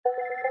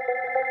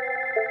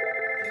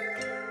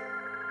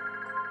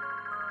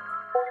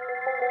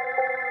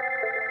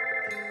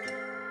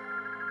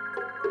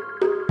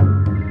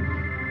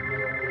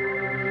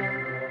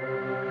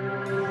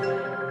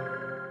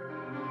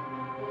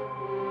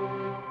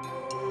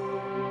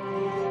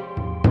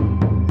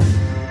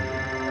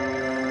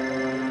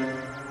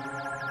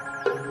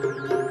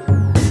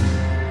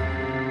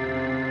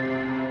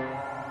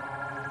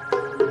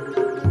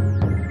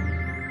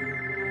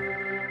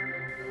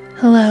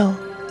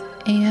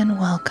and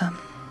welcome.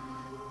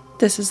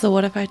 This is the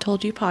What If I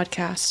Told You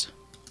podcast,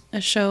 a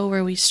show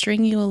where we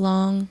string you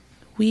along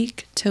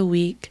week to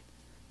week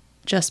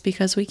just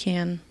because we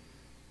can.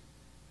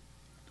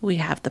 We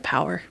have the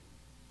power.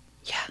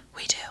 Yeah,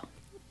 we do.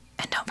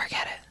 And don't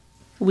forget it.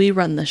 We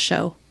run the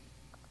show.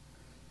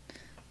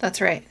 That's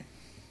right.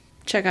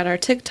 Check out our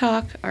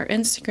TikTok, our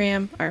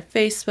Instagram, our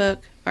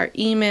Facebook, our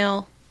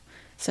email.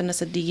 Send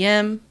us a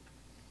DM.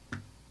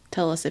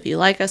 Tell us if you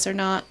like us or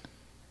not.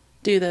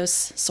 Do those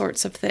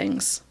sorts of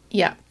things.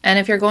 Yeah. And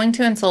if you're going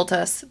to insult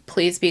us,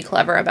 please be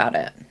clever about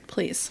it.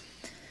 Please.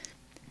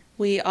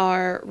 We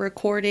are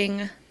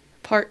recording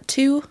part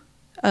 2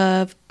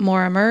 of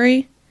Maura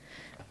Murray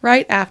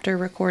right after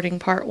recording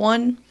part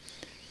 1.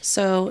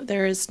 So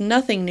there is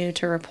nothing new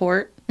to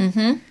report.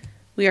 Mm-hmm.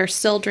 We are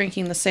still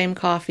drinking the same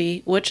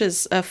coffee, which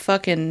is a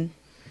fucking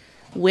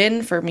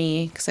win for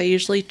me because I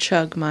usually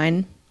chug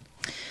mine.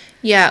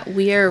 Yeah,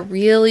 we are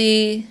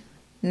really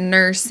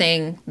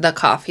nursing the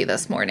coffee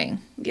this morning.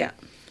 Yeah.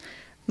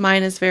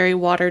 Mine is very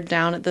watered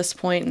down at this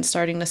point and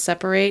starting to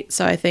separate,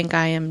 so I think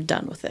I am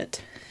done with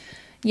it.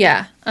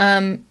 Yeah.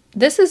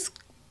 This is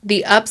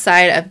the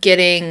upside of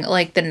getting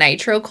like the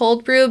nitro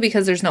cold brew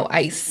because there's no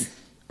ice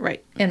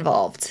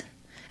involved.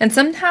 And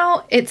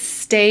somehow it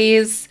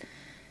stays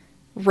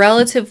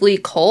relatively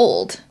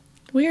cold.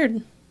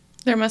 Weird.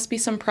 There must be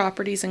some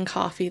properties in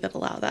coffee that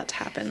allow that to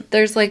happen.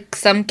 There's like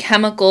some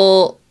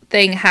chemical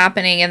thing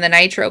happening in the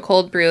nitro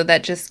cold brew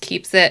that just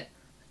keeps it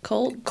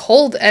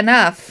cold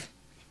enough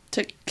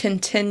to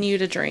continue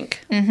to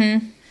drink.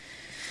 Mm-hmm.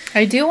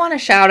 I do want to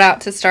shout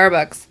out to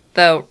Starbucks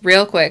though,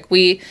 real quick.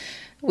 We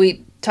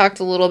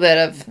talked a little bit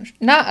of,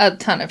 not a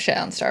ton of shit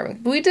on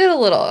Starbucks, but we did a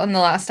little in the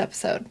last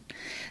episode.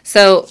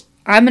 So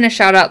I'm going to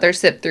shout out their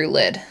sip through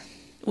lid.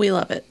 We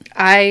love it.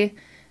 I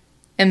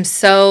am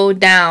so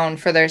down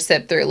for their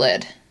sip through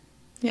lid.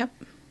 Yep.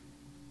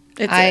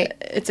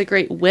 It's a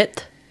great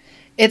width.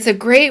 It's a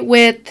great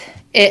width.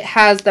 It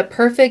has the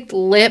perfect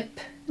lip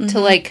to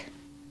like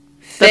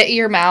fit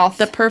your mouth.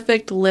 The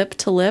perfect lip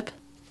to lip.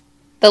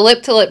 The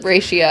lip to lip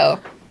ratio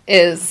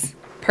is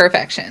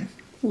perfection.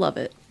 Love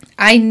it.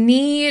 I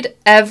need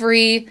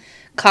every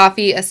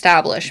coffee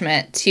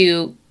establishment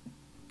to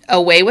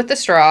away with the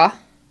straw,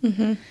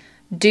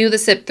 do the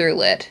sip through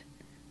lid.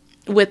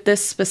 With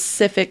this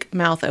specific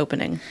mouth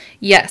opening.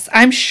 Yes.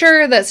 I'm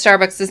sure that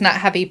Starbucks does not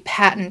have a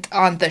patent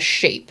on the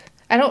shape.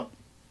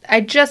 I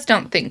just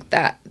don't think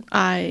that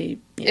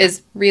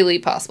is really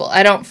possible.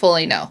 I don't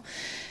fully know.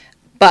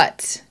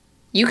 But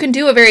you can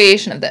do a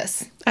variation of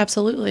this.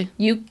 Absolutely.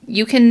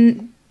 You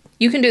can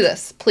do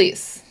this,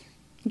 please.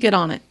 Get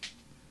on it.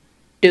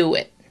 Do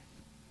it.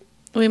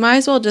 We might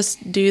as well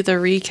just do the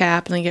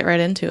recap and then get right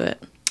into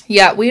it.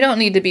 Yeah, we don't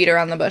need to beat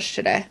around the bush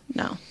today.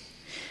 No.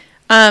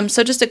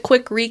 So just a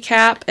quick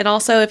recap. And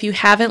also, if you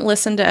haven't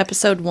listened to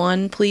episode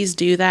 1, please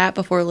do that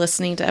before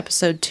listening to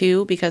episode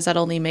 2 because that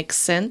only makes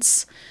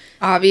sense.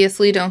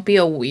 Obviously, don't be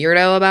a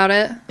weirdo about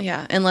it.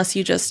 Yeah, unless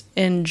you just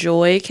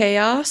enjoy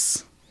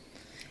chaos.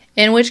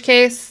 In which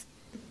case,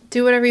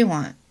 do whatever you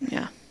want.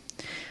 Yeah.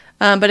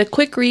 But a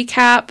quick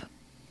recap.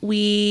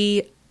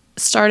 We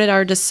started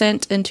our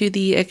descent into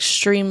the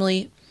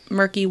extremely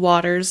murky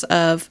waters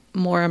of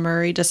Maura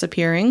Murray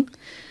disappearing.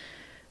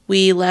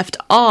 We left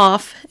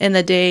off in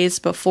the days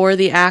before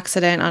the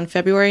accident on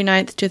February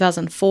 9th,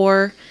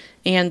 2004,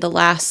 and the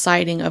last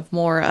sighting of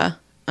Maura.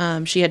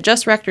 She had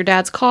just wrecked her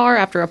dad's car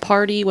after a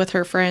party with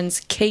her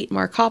friends Kate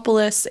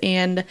Markopoulos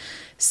and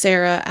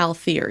Sarah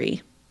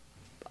Alfieri.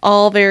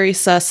 All very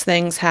sus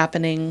things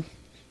happening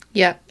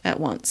at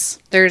once.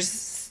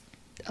 There's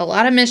a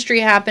lot of mystery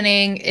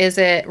happening. Is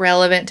it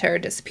relevant to her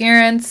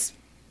disappearance?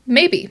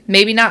 Maybe.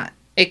 Maybe not.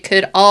 It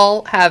could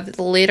all have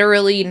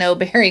literally no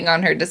bearing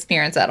on her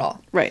disappearance at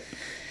all. Right.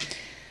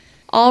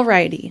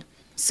 Alrighty.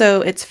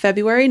 So it's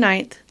February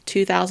 9th,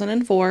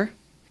 2004.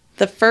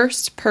 The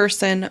first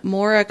person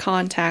Maura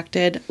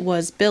contacted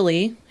was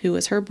Billy, who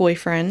was her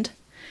boyfriend.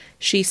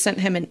 She sent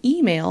him an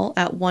email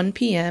at 1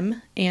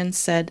 p.m. and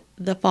said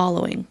the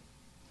following.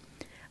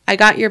 I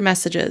got your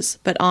messages,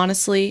 but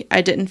honestly,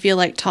 I didn't feel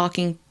like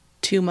talking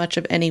too much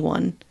of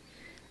anyone.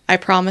 I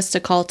promised to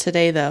call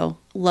today, though.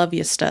 Love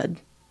you, stud.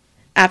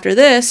 After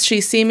this, she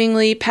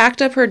seemingly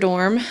packed up her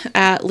dorm.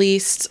 At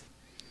least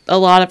a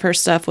lot of her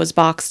stuff was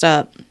boxed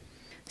up.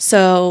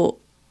 So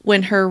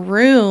when her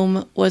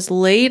room was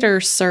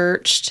later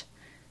searched,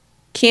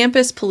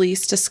 campus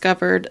police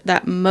discovered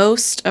that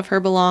most of her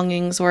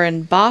belongings were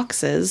in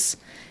boxes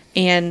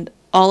and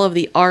all of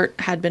the art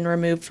had been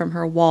removed from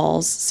her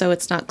walls. So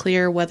it's not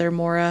clear whether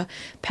Maura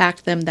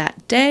packed them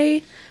that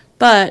day,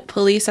 but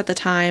police at the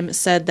time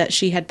said that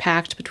she had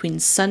packed between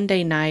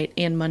Sunday night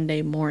and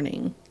Monday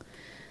morning.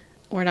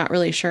 We're not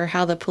really sure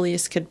how the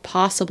police could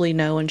possibly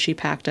know when she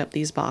packed up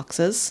these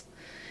boxes.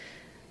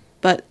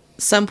 But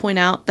some point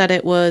out that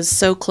it was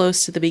so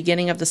close to the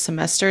beginning of the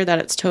semester that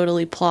it's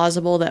totally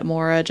plausible that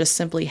Maura just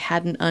simply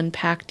hadn't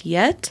unpacked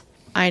yet.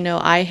 I know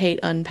I hate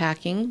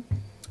unpacking.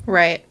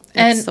 Right.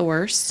 It's the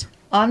worst.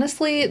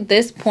 Honestly,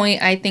 this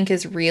point I think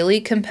is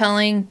really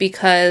compelling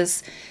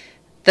because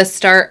the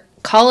start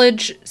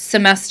college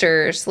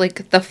semesters,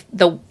 like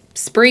the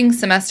spring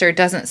semester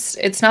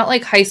it's not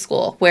like high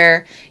school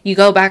where you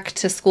go back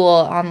to school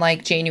on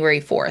like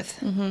January 4th.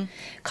 Mm-hmm.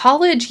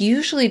 College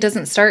usually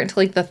doesn't start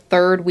until like the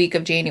third week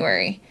of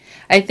January.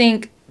 I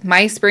think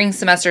my spring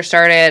semester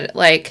started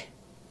like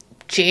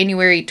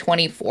January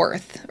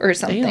 24th or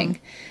something.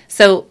 Damn.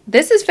 So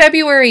this is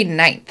February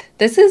 9th.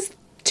 This is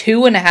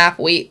 2.5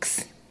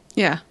 weeks.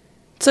 Yeah.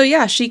 So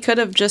yeah, she could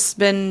have just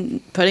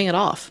been putting it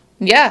off.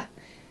 Yeah.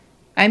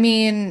 I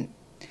mean,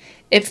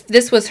 if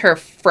this was her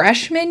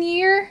freshman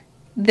year,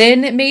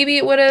 then maybe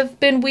it would have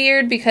been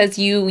weird because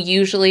you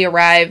usually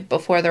arrive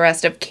before the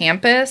rest of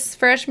campus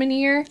freshman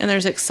year. And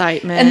there's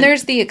excitement. And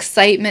there's the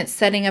excitement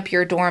setting up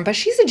your dorm. But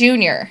she's a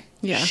junior.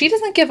 Yeah. She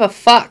doesn't give a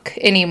fuck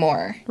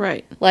anymore.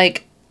 Right.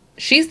 Like,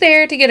 she's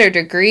there to get her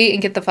degree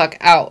and get the fuck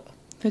out.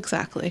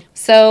 Exactly.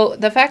 So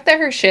the fact that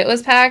her shit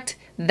was packed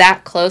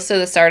that close to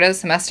the start of the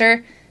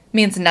semester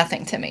means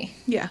nothing to me.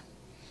 Yeah.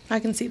 I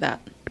can see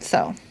that.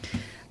 So...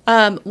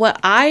 what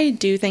I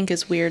do think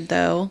is weird,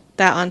 though,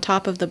 that on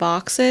top of the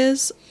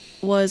boxes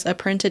was a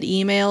printed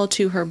email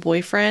to her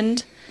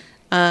boyfriend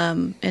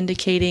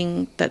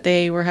indicating that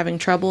they were having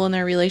trouble in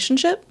their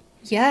relationship.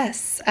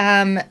 Yes.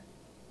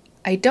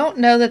 I don't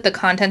know that the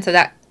contents of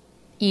that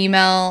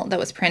email that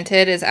was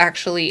printed is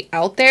actually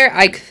out there.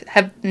 I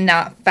have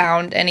not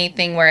found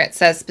anything where it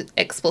says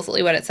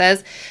explicitly what it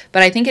says,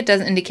 but I think it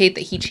does indicate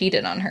that he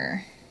cheated on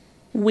her.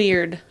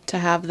 Weird to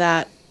have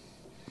that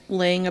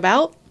laying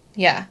about.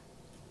 Yeah.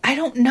 I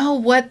don't know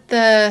what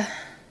the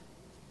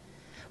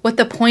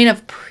point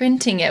of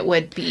printing it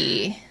would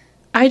be.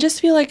 I just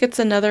feel like it's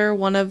another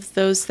one of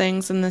those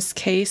things in this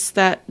case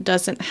that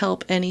doesn't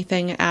help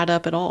anything add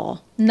up at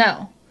all.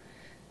 No.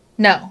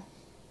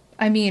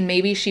 I mean,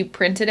 maybe she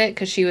printed it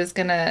because she was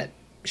going to...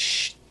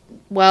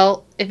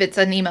 well, if it's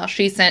an email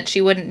she sent, she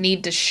wouldn't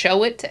need to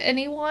show it to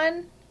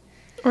anyone.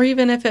 Or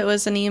even if it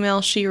was an email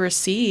she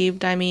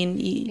received, I mean,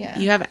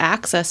 you have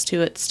access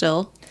to it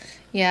still.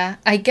 Yeah,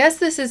 I guess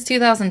this is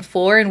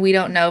 2004, and we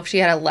don't know if she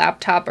had a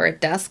laptop or a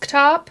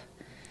desktop.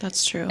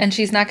 That's true. And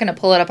she's not going to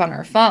pull it up on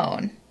her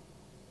phone.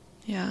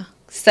 Yeah.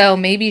 So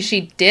maybe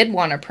she did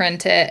want to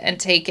print it and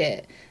take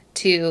it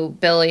to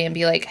Billy and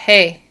be like,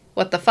 hey,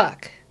 what the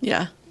fuck?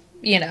 Yeah.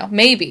 You know,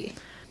 maybe.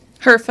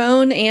 Her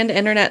phone and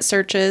internet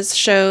searches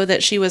show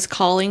that she was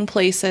calling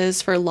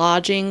places for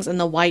lodgings in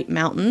the White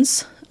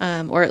Mountains,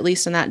 or at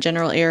least in that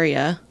general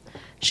area.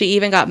 She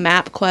even got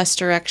MapQuest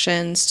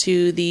directions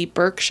to the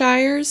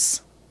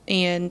Berkshires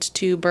and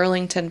to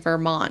Burlington,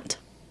 Vermont.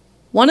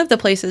 One of the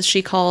places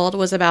she called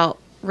was about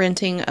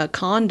renting a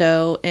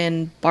condo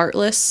in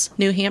Bartless,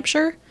 New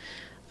Hampshire,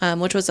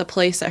 which was a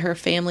place that her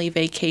family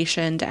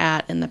vacationed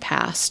at in the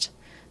past.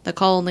 The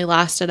call only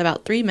lasted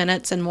about 3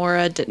 minutes, and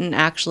Maura didn't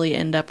actually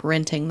end up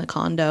renting the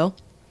condo.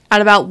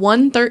 At about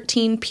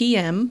 1:13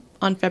 p.m.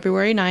 on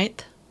February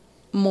 9th,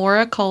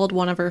 Maura called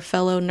one of her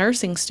fellow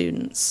nursing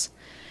students.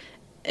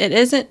 It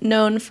isn't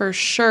known for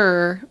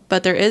sure,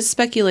 but there is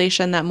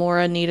speculation that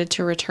Maura needed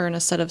to return a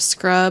set of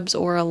scrubs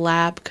or a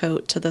lab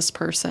coat to this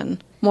person.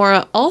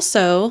 Maura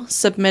also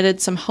submitted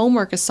some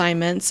homework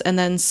assignments and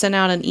then sent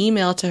out an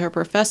email to her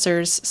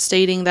professors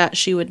stating that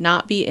she would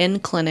not be in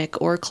clinic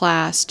or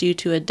class due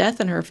to a death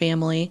in her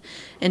family,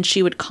 and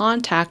she would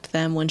contact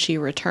them when she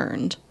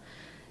returned.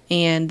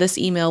 And this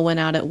email went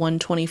out at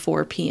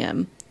 1:24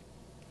 p.m.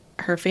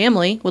 Her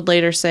family would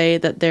later say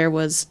that there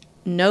was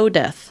no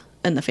death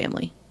in the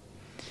family.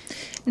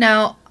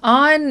 Now,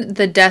 on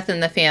the death in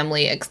the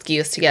family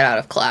excuse to get out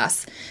of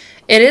class,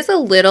 it is a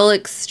little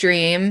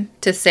extreme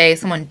to say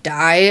someone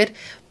died,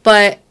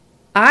 but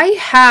I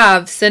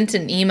have sent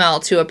an email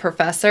to a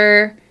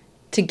professor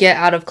to get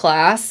out of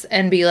class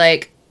and be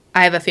like,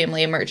 I have a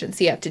family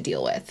emergency I have to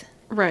deal with.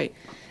 Right.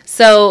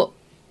 So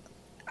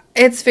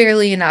it's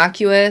fairly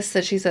innocuous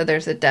that she said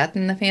there's a death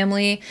in the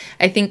family.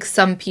 I think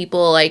some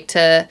people like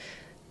to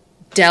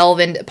delve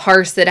and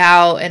parse it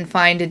out and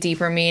find a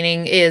deeper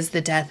meaning. Is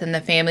the death in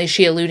the family? Is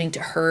she alluding to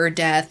her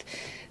death?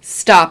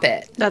 Stop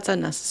it. That's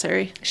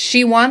unnecessary.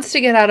 She wants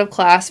to get out of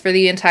class for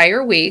the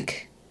entire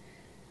week.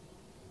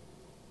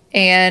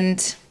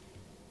 And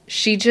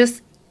she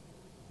just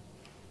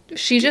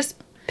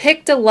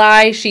picked a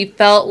lie she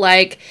felt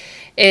like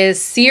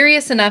is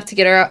serious enough to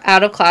get her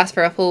out of class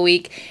for a full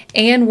week,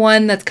 and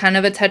one that's kind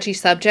of a touchy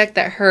subject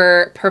that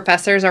her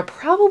professors are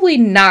probably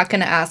not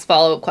going to ask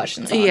follow-up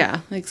questions on.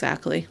 Yeah,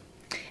 exactly.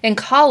 In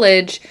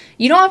college,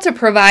 you don't have to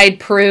provide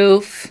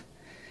proof,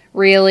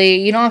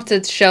 really. You don't have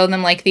to show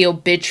them, like, the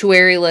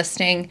obituary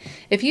listing.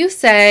 If you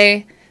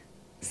say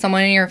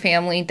someone in your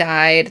family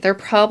died, they're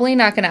probably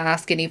not going to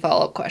ask any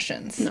follow-up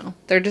questions. No.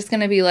 They're just going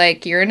to be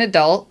like, you're an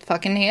adult,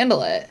 fucking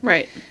handle it.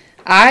 Right.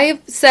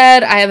 I've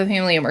said I have a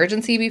family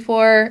emergency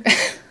before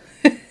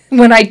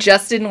when I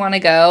just didn't want to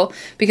go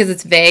because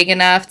it's vague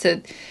enough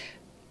to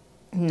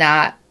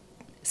not...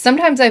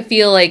 Sometimes I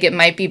feel like it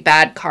might be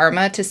bad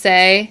karma to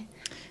say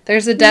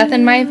there's a death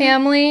in my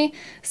family.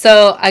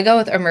 So I go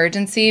with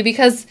emergency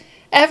because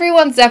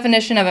everyone's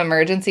definition of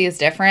emergency is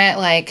different.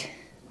 Like,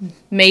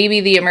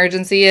 maybe the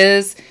emergency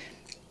is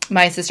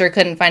my sister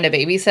couldn't find a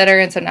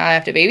babysitter, and so now I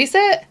have to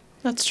babysit.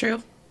 That's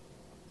true.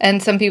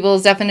 And some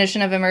people's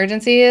definition of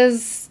emergency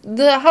is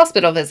the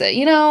hospital visit.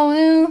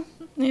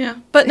 Yeah,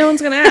 but no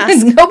one's going to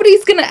ask.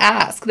 Nobody's going to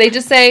ask. They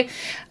just say,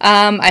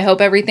 I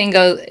hope everything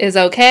is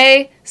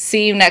okay.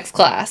 See you next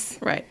class.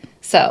 Right.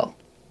 So,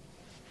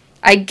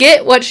 I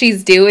get what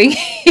she's doing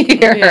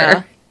here.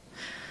 Yeah.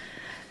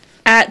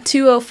 At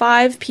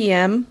 2:05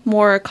 p.m.,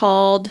 Maura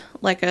called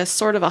like a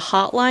sort of a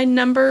hotline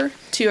number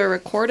to a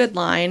recorded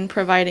line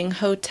providing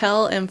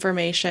hotel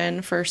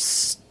information for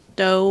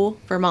Stowe,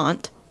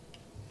 Vermont.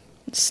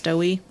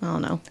 Stowey? I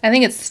don't know. I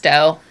think it's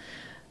Stowe.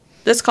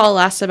 This call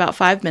lasted about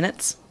 5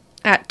 minutes.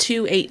 At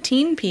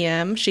 2:18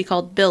 p.m., she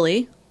called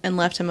Billy and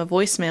left him a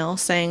voicemail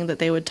saying that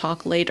they would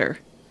talk later.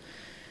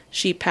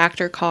 She packed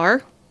her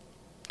car.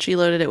 She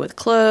loaded it with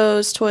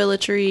clothes,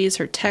 toiletries,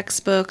 her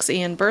textbooks,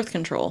 and birth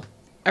control.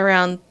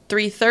 Around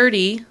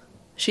 3:30,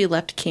 she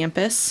left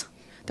campus.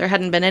 There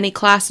hadn't been any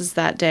classes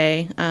that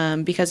day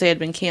because they had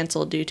been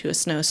canceled due to a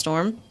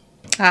snowstorm.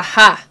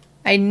 Aha!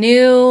 I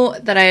knew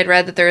that I had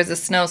read that there was a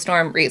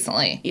snowstorm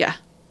recently. Yeah.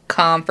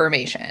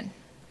 Confirmation.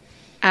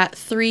 At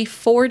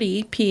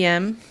 3:40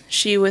 p.m.,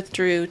 she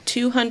withdrew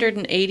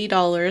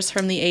 $280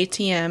 from the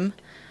ATM,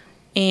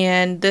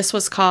 and this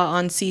was caught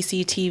on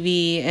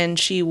CCTV, and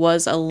she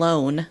was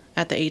alone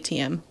at the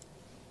ATM.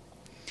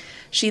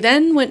 She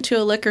then went to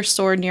a liquor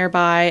store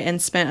nearby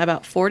and spent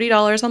about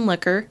 $40 on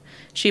liquor.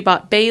 She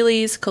bought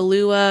Bailey's,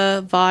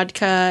 Kahlua,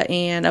 vodka,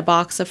 and a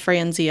box of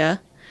Franzia.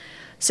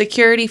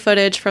 Security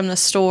footage from the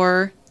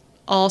store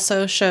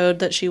also showed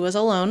that she was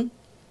alone.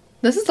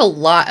 This is a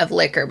lot of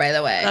liquor, by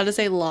the way. That is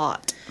a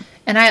lot.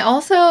 And I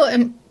also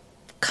am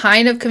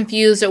kind of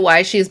confused at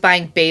why she's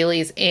buying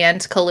Bailey's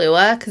and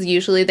Kahlua, because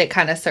usually they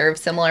kind of serve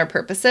similar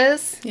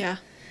purposes. Yeah.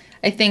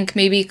 I think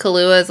maybe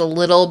Kahlua is a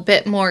little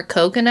bit more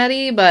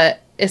coconutty,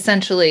 but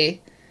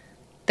essentially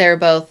they're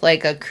both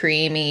like a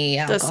creamy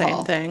alcohol. The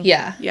same thing.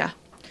 Yeah. Yeah.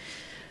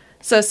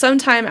 So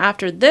sometime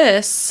after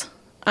this,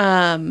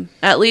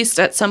 at least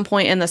at some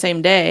point in the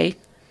same day,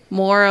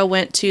 Maura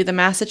went to the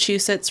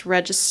Massachusetts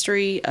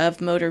Registry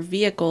of Motor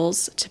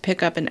Vehicles to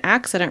pick up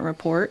accident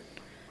report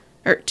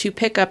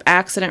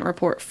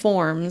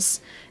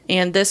forms,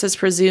 and this is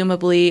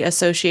presumably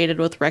associated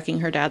with wrecking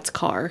her dad's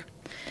car.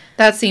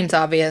 That seems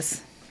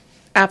obvious.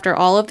 After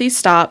all of these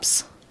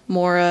stops,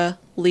 Maura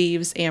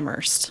leaves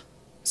Amherst.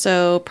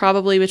 So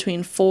probably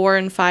between 4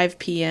 and 5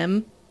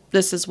 p.m.,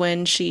 this is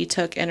when she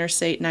took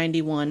Interstate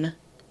 91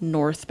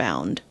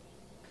 northbound.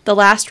 The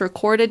last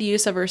recorded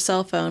use of her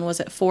cell phone was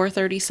at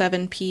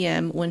 4:37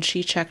 p.m. when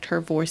she checked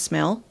her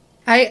voicemail.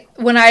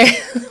 When I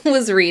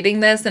was reading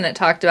this and it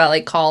talked about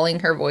like calling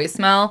her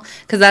voicemail,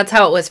 because that's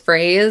how it was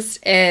phrased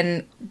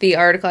in the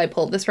article I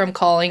pulled this from,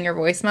 calling your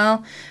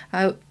voicemail,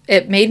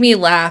 it made me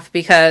laugh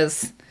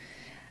because,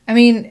 I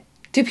mean,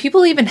 do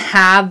people even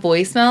have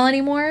voicemail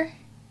anymore?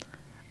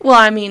 Well,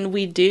 I mean,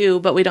 we do,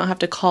 but we don't have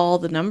to call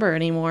the number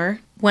anymore.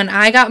 When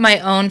I got my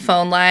own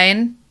phone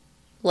line,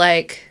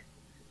 like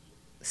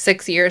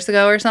 6 years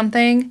ago or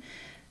something,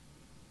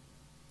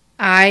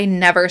 I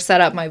never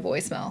set up my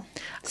voicemail.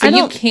 So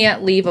you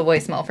can't leave a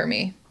voicemail for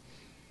me.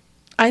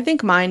 I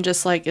think mine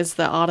just like is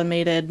the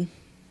automated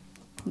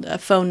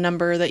phone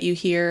number that you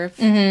hear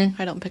if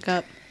I don't pick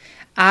up.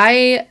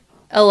 I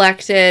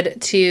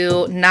elected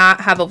to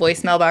not have a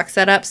voicemail box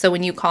set up, so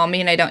when you call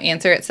me and I don't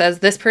answer, it says,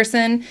 this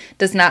person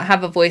does not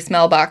have a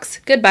voicemail box.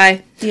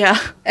 Goodbye. Yeah.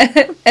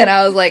 And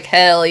I was like,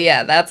 hell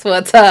yeah, that's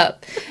what's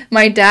up.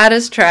 My dad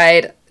has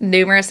tried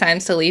numerous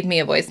times to leave me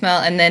a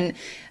voicemail, and then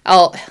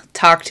I'll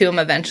talk to him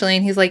eventually,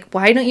 and he's like,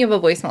 why don't you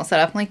have a voicemail set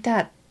up? I'm like,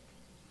 Dad,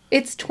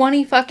 it's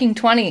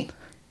 2020.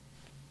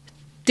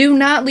 Do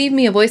not leave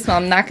me a voicemail.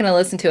 I'm not going to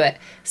listen to it.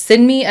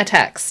 Send me a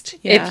text.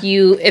 Yeah.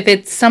 If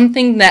it's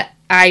something that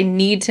I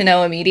need to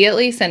know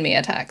immediately, send me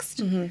a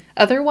text. Mm-hmm.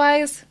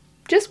 Otherwise,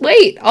 just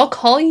wait. I'll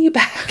call you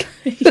back.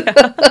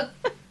 Yeah.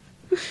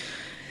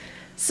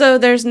 So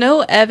there's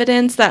no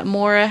evidence that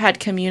Maura had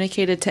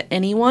communicated to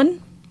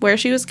anyone where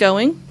she was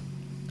going,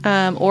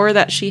 or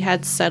that she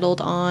had settled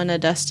on a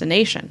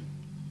destination.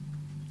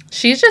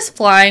 She's just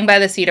flying by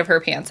the seat of her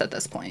pants at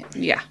this point.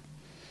 Yeah.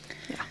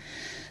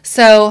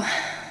 So,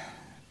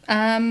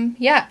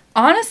 yeah,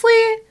 honestly,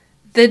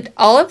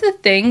 all of the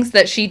things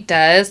that she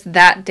does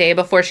that day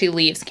before she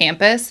leaves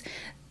campus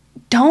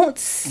don't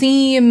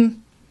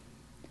seem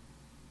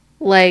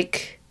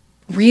like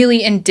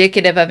really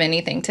indicative of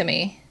anything to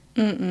me.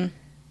 Mm-mm.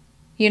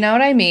 You know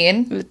what I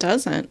mean? It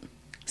doesn't.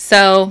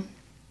 So,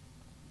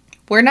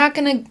 we're not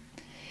going to...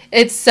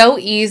 It's so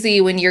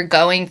easy when you're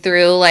going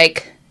through,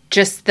 like,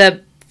 just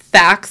the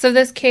facts of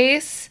this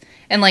case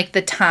and, like,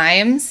 the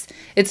times.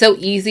 It's so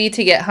easy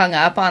to get hung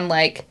up on,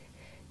 like,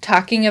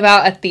 talking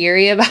about a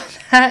theory about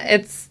that.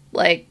 It's,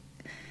 like...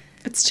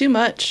 It's too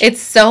much.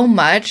 It's so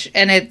much,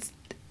 and it's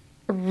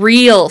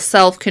real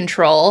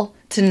self-control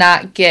to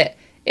not get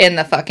in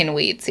the fucking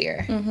weeds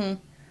here. Mm-hmm.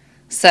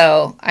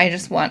 So, I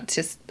just want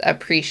to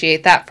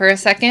appreciate that for a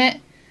second.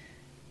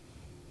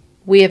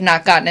 We have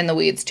not gotten in the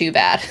weeds too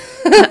bad.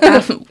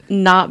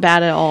 Not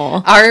bad at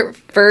all.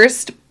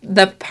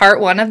 The part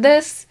one of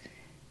this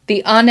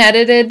The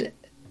unedited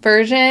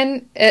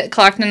version, it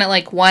clocked in at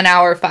like 1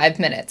 hour, 5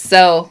 minutes.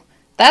 So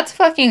that's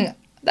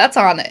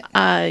on it.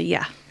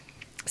 Yeah.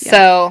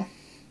 So,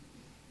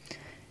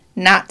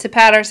 not to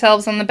pat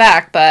ourselves on the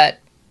back, but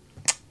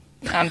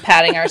I'm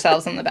patting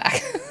ourselves on the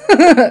back.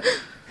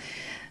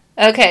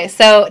 Okay,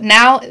 so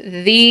now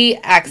the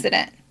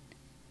accident.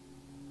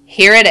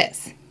 Here it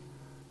is.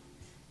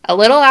 A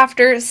little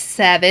after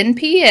 7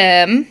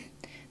 p.m.,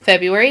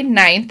 February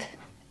 9th,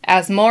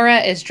 as Maura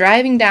is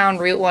driving down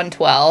Route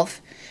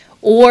 112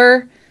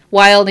 or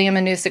Wild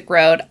Amanuensick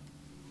Road.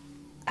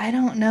 I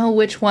don't know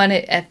which one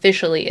it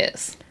officially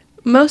is.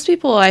 Most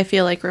people, I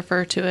feel like,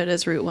 refer to it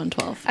as Route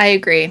 112. I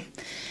agree.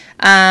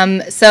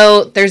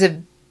 So there's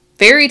a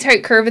very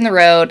tight curve in the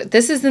road.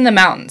 This is in the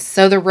mountains.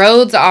 So the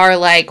roads are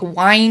like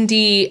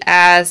windy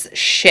as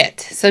shit.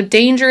 So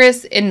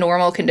dangerous in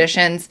normal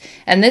conditions.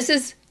 And this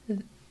is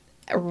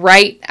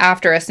right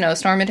after a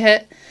snowstorm had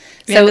hit.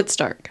 So, and it's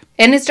dark.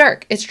 And it's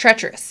dark. It's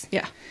treacherous.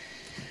 Yeah.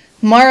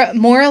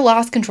 Maura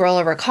lost control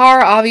of her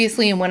car,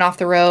 obviously, and went off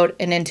the road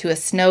and into a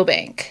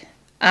snowbank.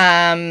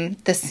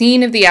 The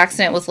scene of the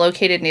accident was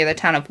located near the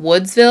town of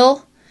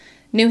Woodsville,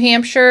 New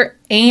Hampshire,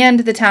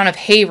 and the town of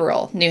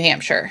Haverhill, New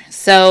Hampshire.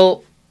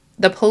 So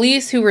the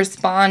police who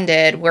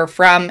responded were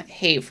from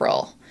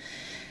Haverhill.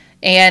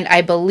 And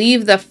I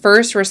believe the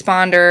first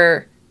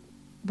responder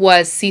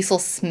was Cecil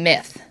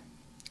Smith.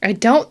 I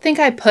don't think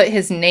I put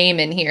his name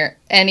in here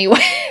anywhere.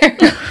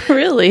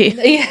 Really?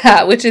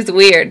 Yeah, which is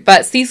weird.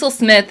 But Cecil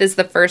Smith is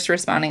the first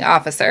responding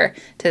officer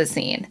to the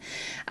scene.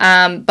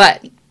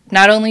 But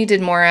not only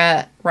did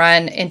Maura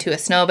run into a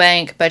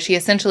snowbank, but she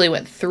essentially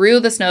went through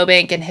the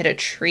snowbank and hit a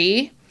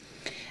tree.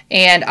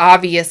 And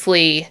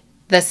obviously,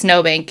 the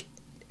snowbank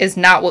is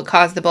not what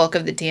caused the bulk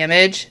of the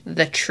damage.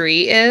 The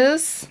tree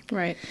is.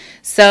 Right.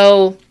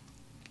 So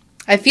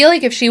I feel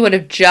like if she would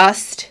have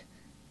just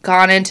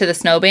gone into the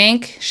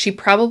snowbank, she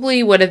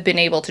probably would have been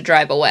able to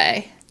drive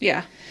away.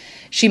 Yeah.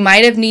 She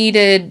might have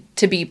needed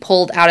to be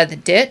pulled out of the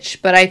ditch,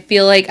 but I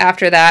feel like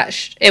after that,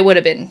 she would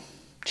have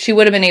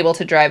been able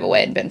to drive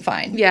away and been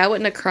fine. Yeah, I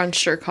wouldn't have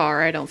crunched her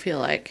car, I don't feel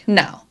like.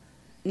 No.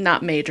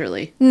 Not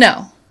majorly.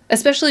 No.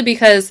 Especially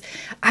because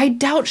I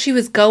doubt she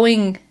was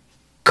going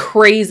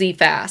crazy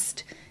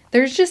fast.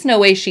 There's just no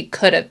way she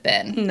could have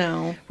been.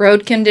 No.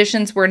 Road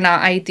conditions were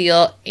not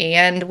ideal,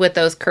 and with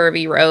those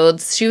curvy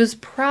roads, she was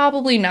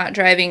probably not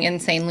driving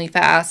insanely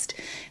fast.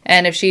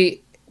 And if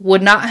she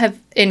would not have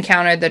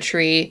encountered the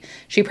tree,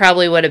 she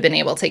probably would have been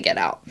able to get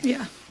out.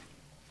 Yeah.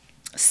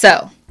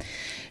 So,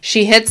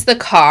 she hits the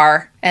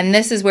car, and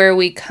this is where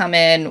we come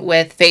in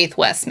with Faith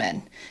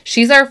Westman.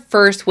 She's our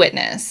first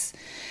witness.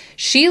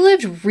 She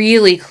lived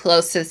really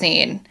close to the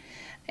scene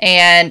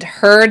and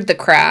heard the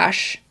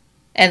crash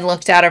and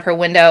looked out of her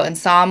window and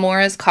saw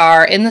Maura's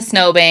car in the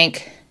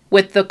snowbank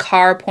with the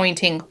car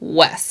pointing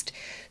west.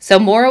 So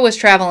Maura was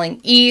traveling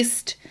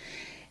east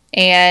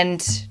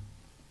and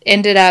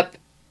ended up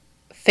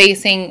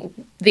facing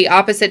the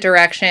opposite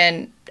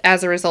direction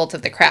as a result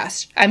of the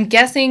crash. I'm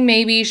guessing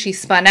maybe she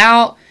spun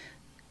out,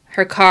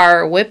 her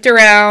car whipped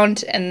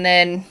around, and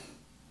then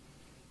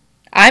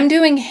I'm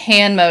doing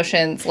hand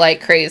motions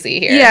like crazy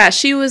here. Yeah,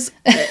 she was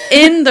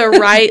in the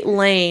right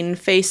lane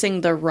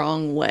facing the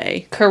wrong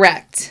way.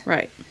 Correct.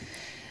 Right.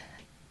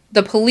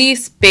 The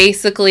police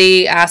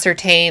basically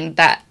ascertained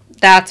that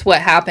that's what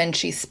happened.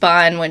 She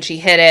spun when she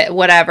hit it,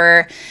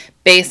 whatever,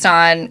 based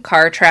on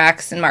car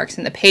tracks and marks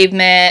in the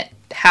pavement,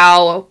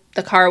 how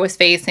the car was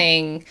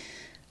facing,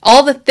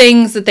 all the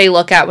things that they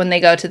look at when they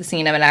go to the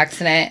scene of an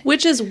accident.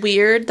 Which is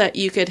weird that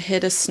you could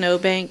hit a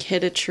snowbank,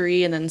 hit a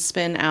tree, and then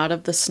spin out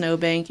of the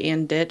snowbank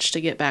and ditch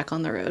to get back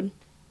on the road.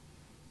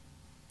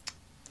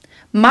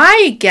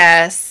 My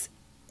guess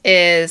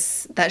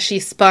is that she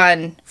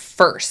spun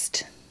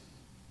first.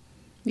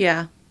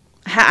 Yeah.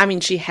 I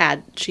mean, she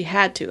had to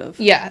have.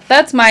 Yeah,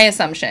 that's my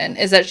assumption,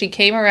 is that she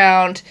came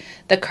around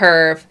the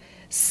curve,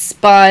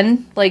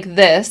 spun like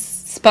this,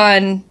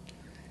 spun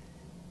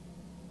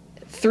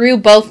through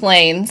both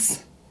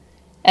lanes,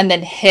 and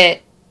then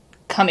hit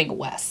coming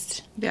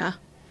west. Yeah.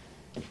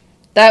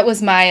 That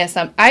was my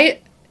assumption.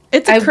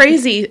 It's a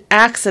crazy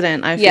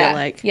accident, I feel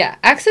like. Yeah,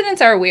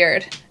 accidents are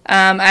weird.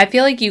 I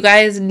feel like you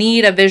guys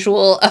need a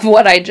visual of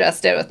what I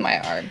just did with my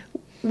arm.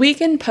 We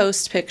can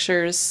post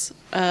pictures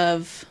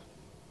of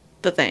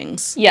the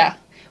things. Yeah.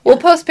 We'll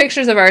post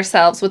pictures of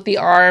ourselves with the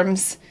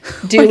arms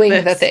doing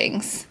the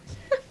things.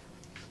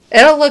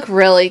 It'll look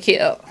really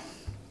cute.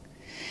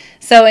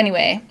 So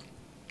anyway,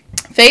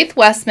 Faith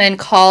Westman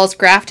calls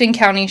Grafton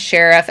County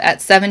Sheriff at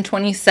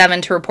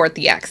 7:27 to report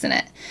the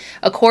accident.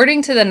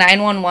 According to the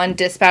 911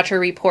 dispatcher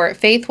report,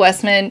 Faith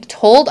Westman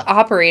told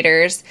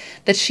operators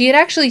that she had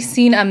actually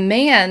seen a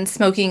man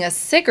smoking a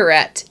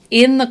cigarette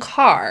in the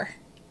car.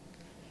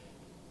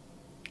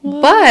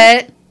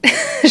 What?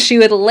 But she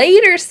would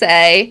later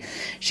say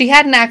she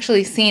hadn't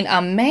actually seen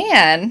a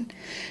man.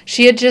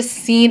 She had just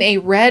seen a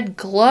red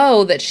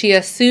glow that she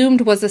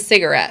assumed was a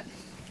cigarette,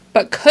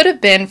 but could have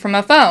been from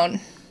a phone.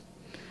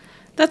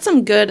 That's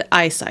some good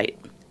eyesight.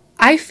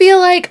 I feel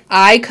like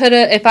I could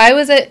have, if I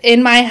was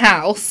in my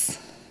house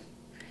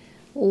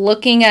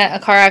looking at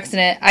a car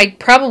accident, I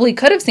probably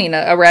could have seen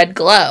a red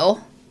glow.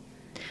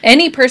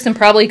 Any person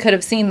probably could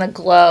have seen the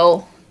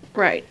glow.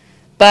 Right.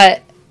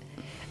 But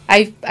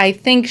I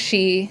think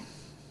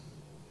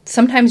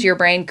sometimes your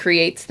brain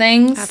creates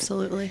things.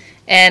 Absolutely.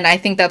 And I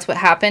think that's what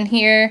happened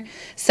here.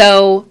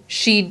 So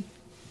she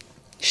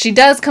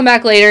does come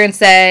back later and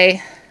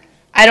say,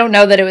 I don't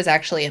know that it was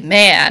actually a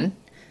man.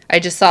 I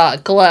just saw a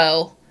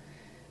glow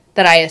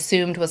that I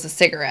assumed was a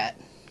cigarette.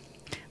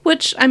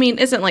 Which, I mean,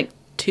 isn't like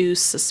too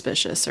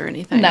suspicious or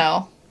anything.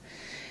 No.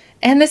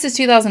 And this is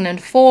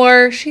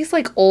 2004. She's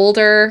like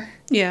older.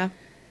 Yeah.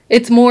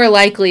 It's more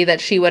likely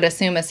that she would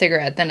assume a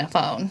cigarette than a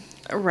phone.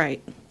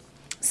 Right.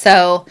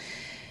 So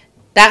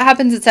that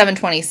happens at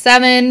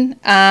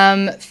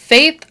 7:27.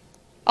 Faith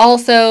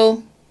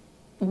also,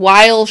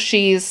 while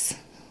she's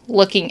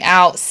looking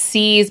out,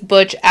 sees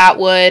Butch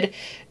Atwood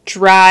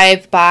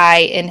drive by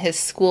in his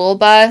school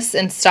bus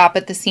and stop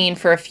at the scene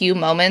for a few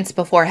moments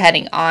before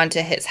heading on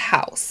to his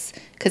house,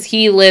 because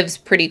he lives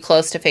pretty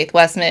close to Faith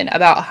Westman,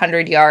 about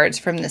 100 yards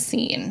from the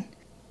scene.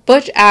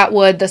 Butch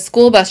Atwood, the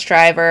school bus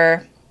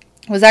driver,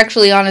 was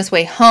actually on his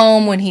way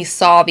home when he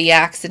saw the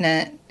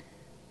accident,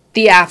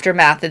 the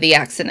aftermath of the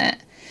accident.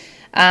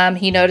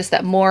 He noticed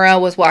that Maura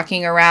was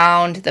walking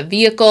around the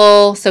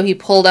vehicle, so he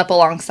pulled up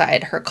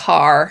alongside her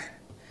car,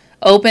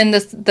 opened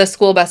the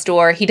school bus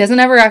door. He doesn't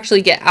ever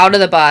actually get out of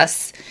the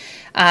bus,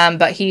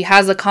 but he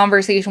has a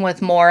conversation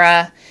with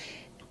Maura,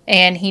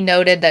 and he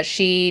noted that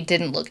she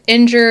didn't look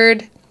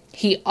injured.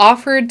 He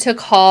offered to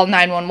call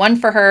 911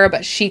 for her,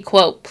 but she,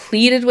 quote,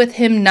 pleaded with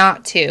him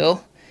not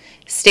to,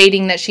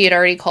 stating that she had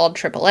already called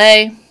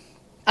AAA.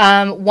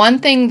 One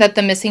thing that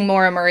the Missing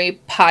Maura Murray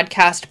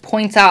podcast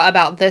points out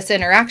about this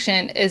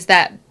interaction is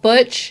that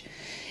Butch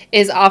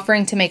is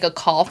offering to make a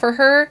call for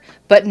her,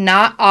 but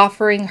not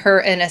offering her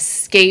an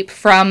escape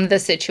from the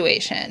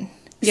situation.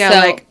 Yeah, so,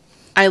 like,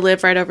 I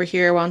live right over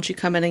here. Why don't you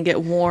come in and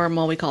get warm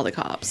while we call the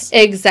cops?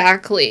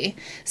 Exactly.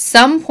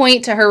 Some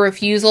point to her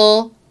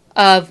refusal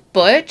of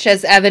Butch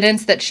as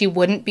evidence that she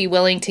wouldn't be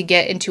willing to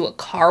get into a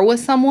car with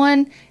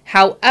someone.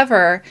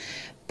 However,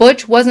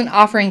 Butch wasn't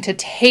offering to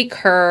take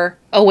her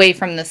away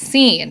from the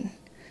scene.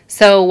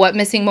 So what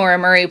Missing Maura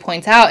Murray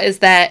points out is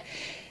that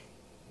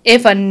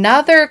if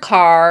another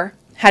car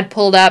had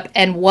pulled up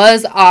and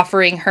was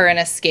offering her an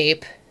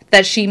escape,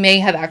 that she may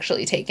have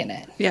actually taken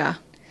it. Yeah.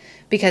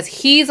 Because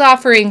he's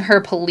offering her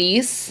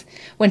police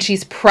when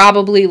she's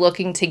probably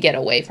looking to get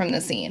away from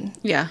the scene.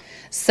 Yeah.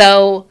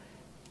 So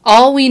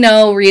all we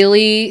know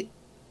really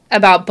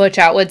about Butch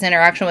Atwood's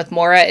interaction with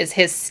Maura is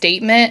his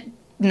statement.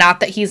 Not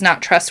that he's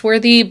not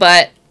trustworthy,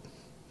 but,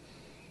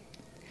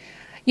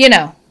 you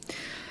know,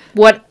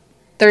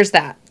 there's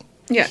that.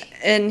 Yeah,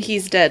 and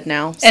he's dead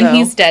now. So. And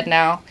he's dead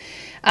now.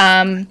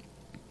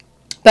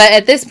 But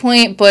at this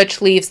point,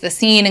 Butch leaves the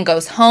scene and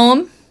goes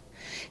home.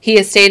 He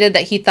has stated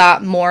that he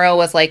thought Maura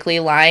was likely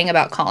lying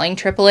about calling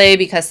AAA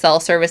because cell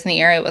service in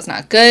the area was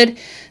not good.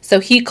 So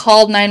he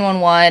called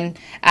 911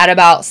 at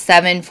about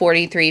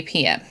 7:43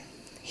 p.m.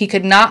 He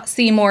could not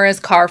see Maura's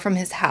car from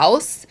his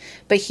house,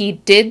 but he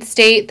did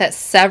state that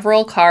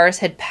several cars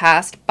had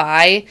passed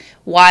by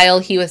while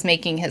he was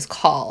making his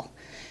call.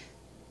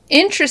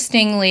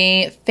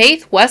 Interestingly,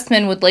 Faith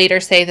Westman would later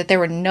say that there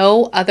were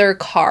no other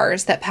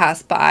cars that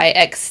passed by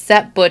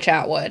except Butch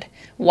Atwood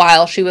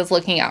while she was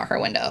looking out her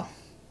window.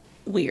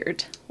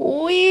 Weird.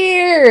 All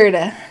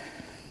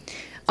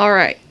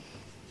right.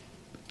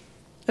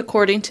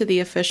 According to the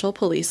official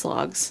police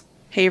logs,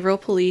 Haverhill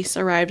police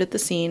arrived at the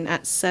scene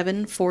at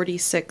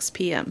 7:46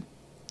 p.m.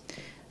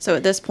 So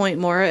at this point,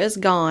 Maura is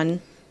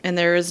gone, and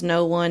there is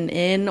no one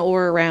in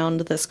or around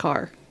this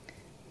car.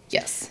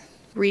 Yes.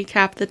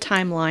 Recap the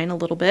timeline a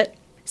little bit.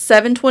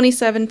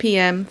 7:27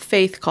 p.m.,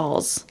 Faith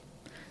calls.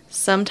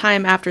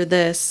 Sometime after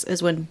this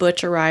is when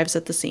Butch arrives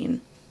at the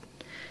scene.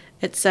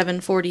 At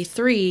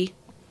 7:43,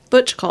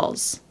 Butch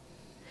calls.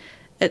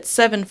 At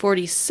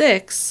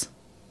 7:46,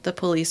 the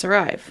police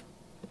arrive.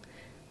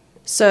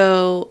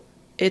 So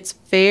it's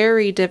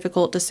very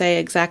difficult to say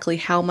exactly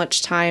how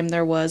much time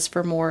there was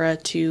for Maura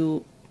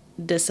to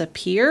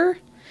disappear,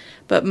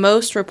 but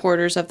most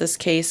reporters of this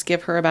case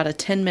give her about a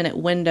 10-minute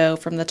window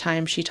from the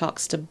time she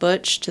talks to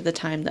Butch to the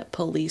time that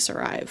police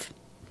arrive.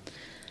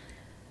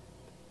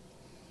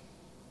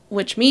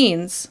 Which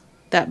means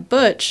that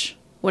Butch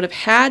would have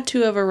had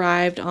to have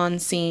arrived on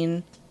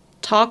scene,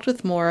 talked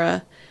with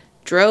Maura,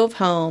 drove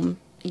home,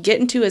 get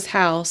into his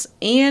house,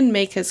 and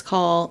make his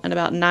call in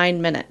about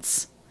 9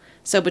 minutes.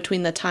 So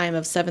between the time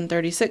of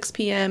 7:36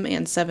 p.m.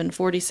 and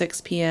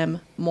 7:46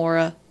 p.m.,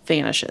 Maura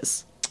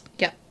vanishes.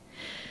 Yep.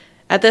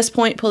 At this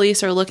point,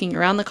 police are looking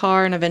around the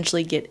car and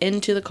eventually get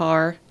into the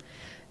car.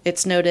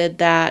 It's noted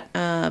that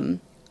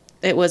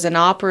it was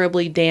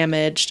inoperably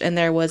damaged, and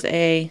there was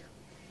a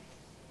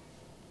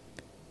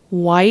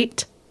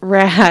white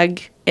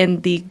rag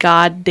in the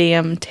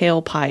goddamn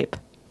tailpipe.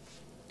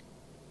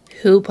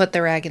 Who put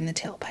the rag in the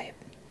tailpipe?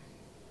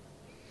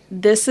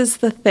 This is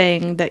the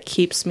thing that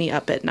keeps me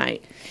up at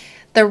night.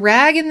 The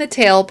rag in the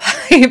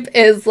tailpipe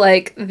is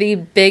like the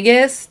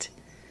biggest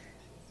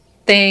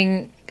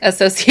thing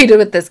associated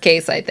with this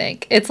case, I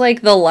think. It's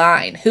like the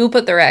line. Who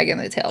put the rag in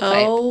the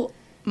tailpipe? Oh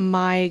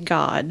my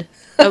God.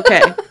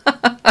 Okay.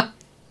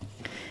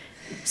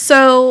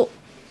 So,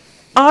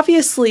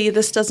 obviously,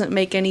 this doesn't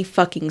make any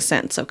fucking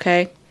sense,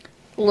 okay?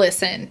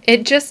 Listen,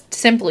 it just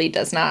simply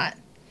does not.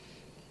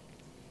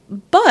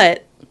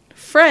 But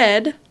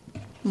Fred,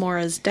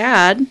 Maura's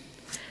dad,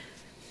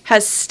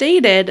 has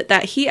stated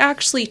that he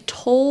actually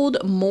told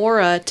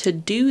Maura to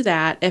do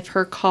that if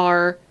her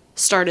car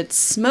started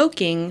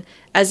smoking,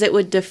 as it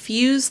would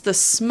diffuse the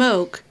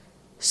smoke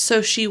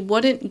so she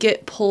wouldn't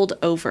get pulled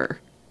over.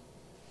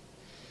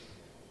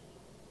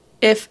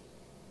 If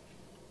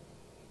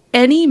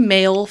any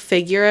male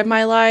figure in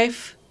my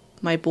life,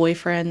 my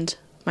boyfriend,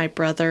 my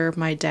brother,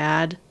 my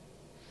dad,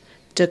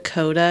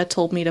 Dakota,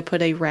 told me to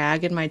put a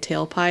rag in my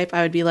tailpipe,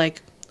 I would be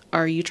like,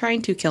 are you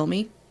trying to kill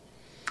me?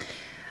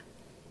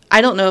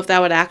 I don't know if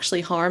that would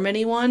actually harm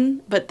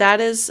anyone, but that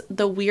is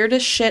the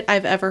weirdest shit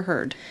I've ever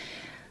heard.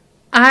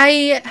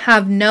 I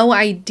have no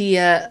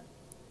idea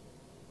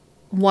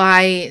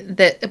why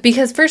that,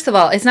 because first of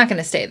all, it's not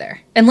going to stay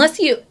there.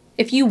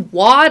 If you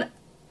wad,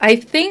 I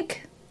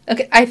think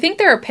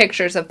there are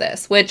pictures of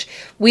this, which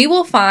we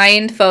will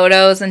find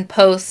photos and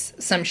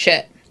post some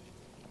shit.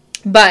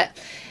 But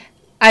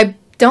I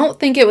don't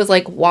think it was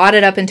like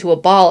wadded up into a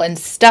ball and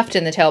stuffed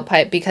in the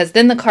tailpipe, because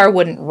then the car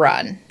wouldn't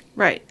run.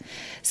 Right.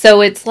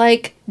 So it's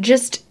like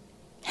just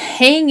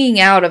hanging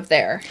out of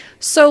there.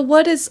 So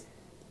what is,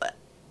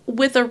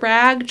 with a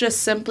rag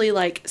just simply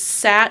like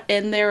sat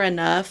in there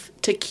enough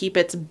to keep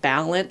its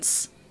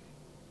balance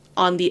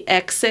on the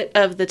exit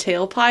of the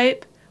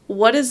tailpipe?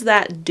 What is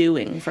that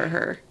doing for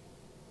her?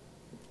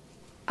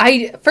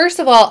 First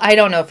of all, I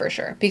don't know for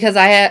sure, because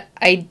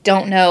I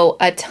don't know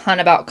a ton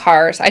about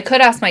cars. I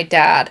could ask my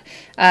dad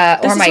or my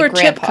grandpa. This is where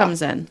Chip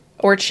comes in.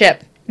 Or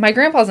Chip. My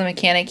grandpa's a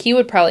mechanic. He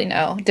would probably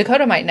know.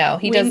 Dakota might know.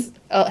 He does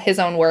his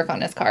own work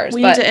on his cars.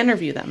 We need to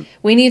interview them.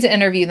 We need to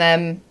interview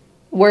them.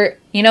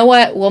 You know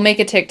what? We'll make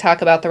a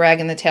TikTok about the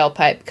rag in the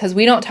tailpipe, because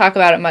we don't talk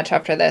about it much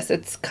after this.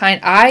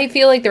 I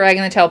feel like the rag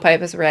in the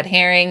tailpipe is a red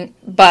herring,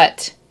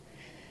 but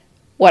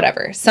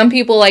whatever. Some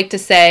people like to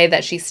say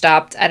that she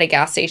stopped at a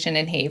gas station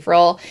in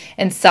Haverhill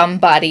and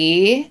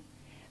somebody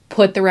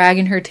put the rag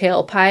in her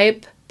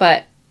tailpipe,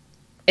 but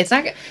it's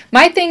not good.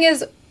 My thing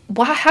is,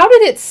 how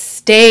did it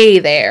stay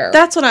there?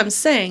 That's what I'm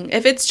saying.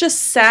 If it's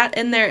just sat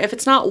in there, if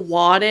it's not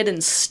wadded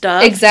and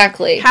stuffed.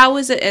 Exactly. How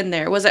is it in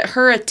there? Was it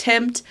her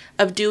attempt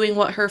of doing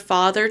what her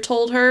father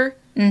told her?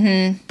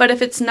 Mm-hmm. But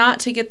if it's not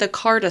to get the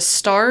car to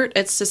start,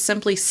 it's to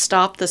simply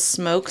stop the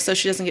smoke so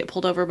she doesn't get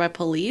pulled over by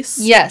police.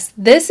 Yes.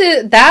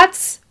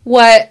 That's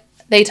what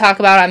they talk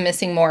about on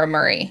Missing Maura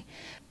Murray.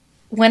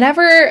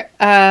 Whenever,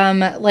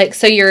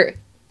 so your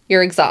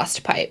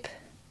exhaust pipe,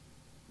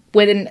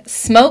 when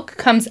smoke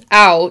comes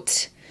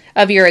out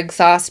of your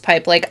exhaust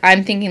pipe, like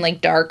I'm thinking like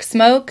dark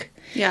smoke.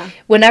 Yeah.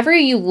 Whenever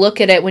you look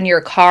at it when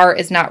your car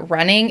is not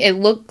running, it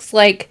looks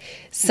like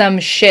some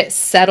shit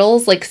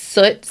settles, like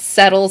soot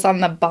settles on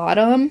the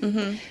bottom.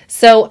 Mm-hmm.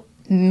 So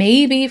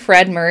maybe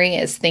Fred Murray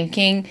is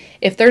thinking,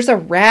 if there's a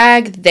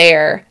rag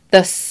there,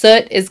 the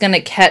soot is going to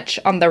catch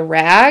on the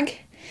rag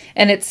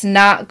and it's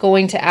not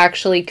going to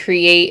actually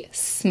create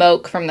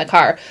smoke from the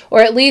car. Or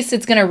at least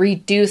it's going to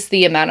reduce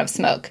the amount of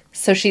smoke.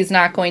 So she's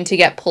not going to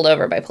get pulled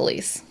over by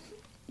police.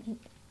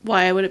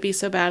 Why would it be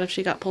so bad if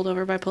she got pulled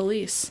over by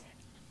police?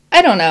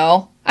 I don't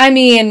know. I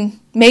mean,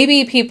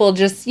 maybe people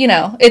just,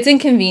 it's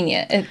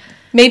inconvenient.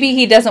 Maybe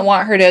he doesn't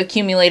want her to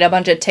accumulate a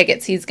bunch of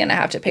tickets he's going to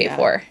have to pay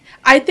for.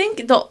 I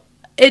think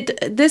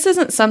this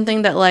isn't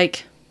something that,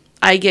 like,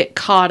 I get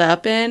caught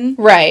up in.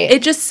 Right.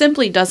 It just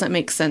simply doesn't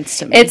make sense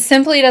to me. It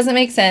simply doesn't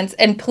make sense.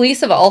 And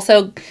police have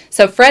also...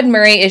 So Fred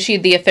Murray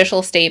issued the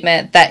official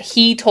statement that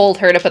he told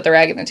her to put the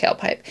rag in the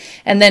tailpipe.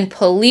 And then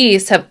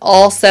police have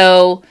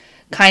also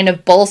kind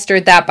of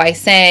bolstered that by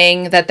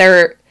saying that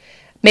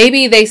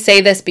maybe they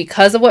say this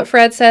because of what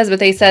Fred says, but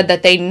they said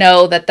that they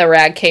know that the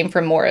rag came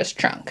from Maura's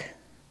trunk.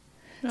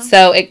 No.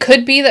 So it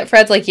could be that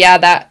Fred's like, yeah,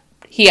 that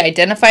he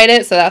identified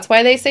it, so that's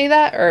why they say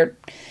that. Or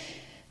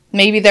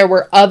maybe there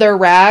were other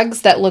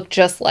rags that look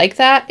just like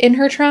that in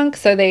her trunk,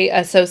 so they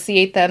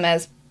associate them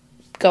as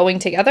going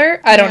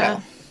together. I don't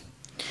know.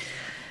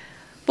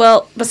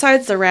 Well,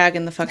 besides the rag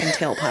in the fucking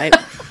tailpipe,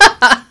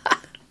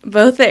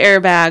 both the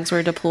airbags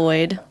were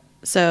deployed.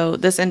 So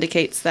this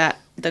indicates that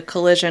the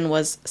collision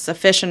was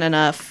sufficient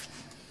enough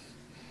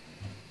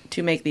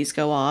to make these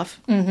go off.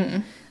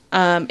 Mm-hmm.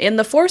 And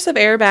the force of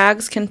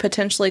airbags can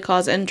potentially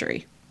cause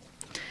injury.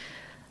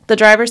 The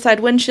driver's side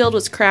windshield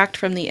was cracked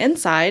from the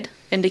inside,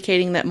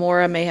 indicating that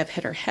Maura may have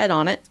hit her head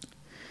on it.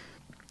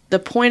 The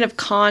point of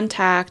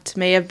contact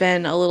may have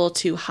been a little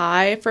too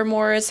high for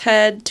Maura's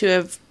head to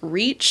have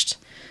reached,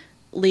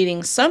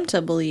 leading some to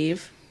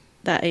believe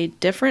that a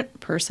different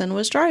person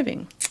was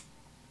driving.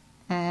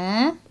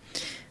 Mm-hmm.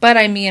 But,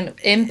 I mean,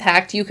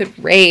 impact you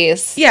could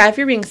raise. Yeah, if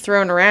you're being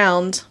thrown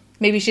around.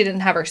 Maybe she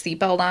didn't have her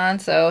seatbelt on,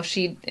 so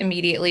she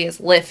immediately is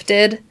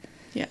lifted.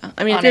 Yeah.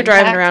 I mean, if you're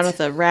driving around with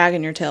a rag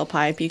in your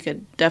tailpipe, you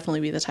could definitely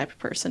be the type of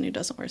person who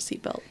doesn't wear a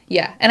seatbelt.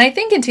 Yeah. And I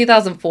think in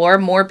 2004,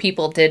 more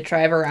people did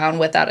drive around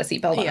without a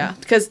seatbelt on. Yeah,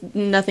 because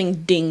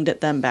nothing dinged at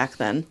them back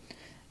then.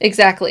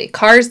 Exactly.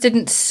 Cars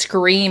didn't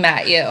scream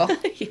at you.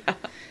 Yeah.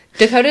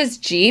 Dakota's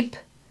Jeep,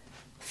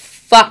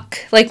 fuck.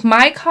 Like,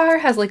 my car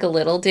has, like, a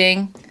little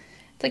ding.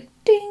 It's like,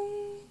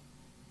 ding,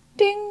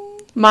 ding.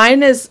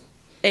 Mine is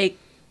a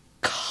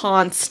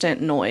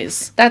constant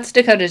noise. That's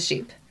Dakota's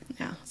Jeep.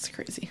 Yeah, it's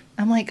crazy.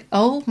 I'm like,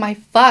 oh my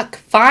fuck.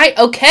 Fine.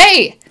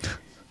 Okay.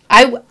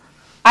 I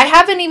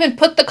haven't even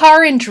put the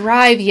car in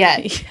drive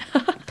yet.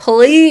 Yeah.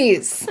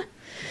 Please.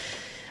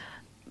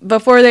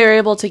 Before they were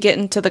able to get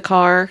into the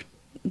car,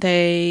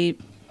 they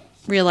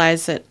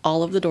realized that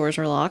all of the doors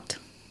were locked.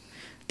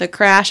 The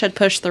crash had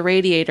pushed the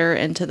radiator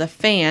into the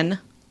fan,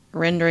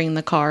 rendering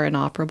the car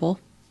inoperable.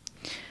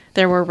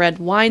 There were red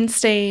wine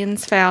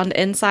stains found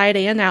inside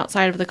and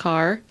outside of the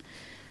car.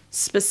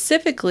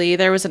 Specifically,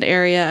 there was an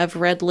area of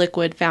red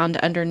liquid found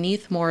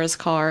underneath Maura's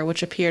car,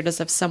 which appeared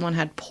as if someone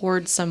had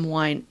poured some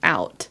wine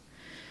out.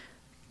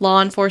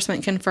 Law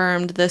enforcement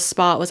confirmed this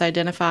spot was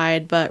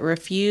identified, but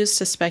refused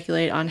to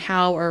speculate on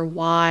how or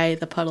why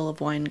the puddle of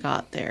wine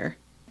got there.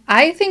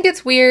 I think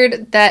it's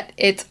weird that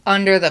it's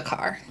under the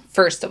car,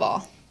 first of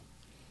all.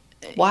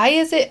 Why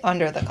is it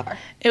under the car?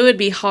 It would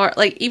be hard,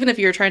 like, even if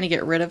you were trying to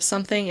get rid of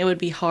something, it would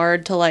be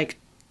hard to, like,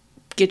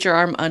 get your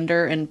arm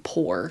under and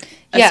pour,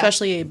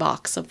 especially a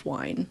box of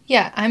wine.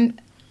 Yeah,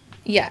 and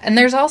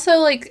there's also,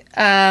 like,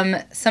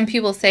 some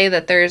people say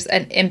that there's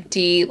an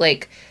empty,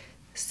 like,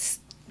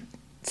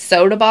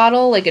 soda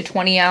bottle, like a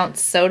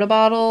 20-ounce soda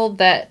bottle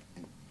that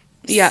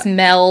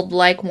smelled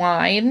like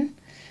wine,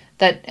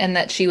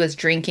 that she was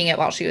drinking it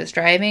while she was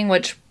driving,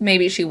 which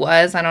maybe she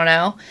was, I don't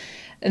know,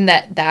 and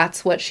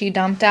that's what she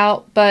dumped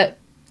out, but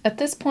at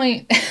this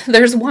point,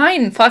 there's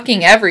wine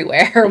fucking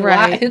everywhere.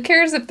 Right. Why? Who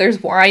cares if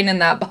there's wine in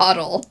that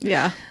bottle?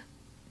 Yeah.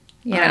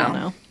 I don't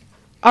know.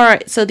 All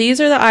right, so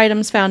these are the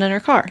items found in her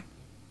car.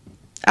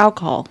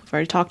 Alcohol. We've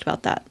already talked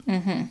about that.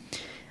 Mm-hmm.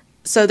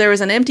 So there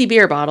was an empty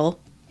beer bottle,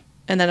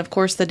 and then, of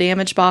course, the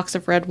damaged box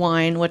of red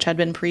wine, which had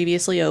been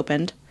previously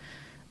opened.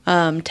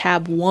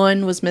 Tab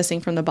 1 was missing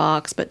from the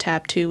box, but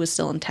tab 2 was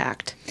still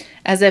intact.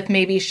 As if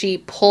maybe she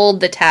pulled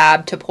the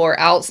tab to pour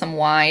out some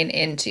wine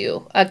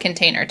into a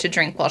container to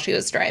drink while she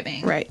was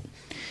driving. Right.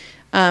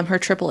 Her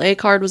AAA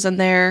card was in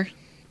there.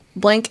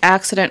 Blank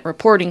accident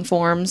reporting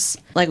forms.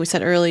 Like we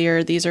said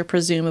earlier, these are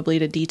presumably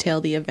to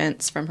detail the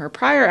events from her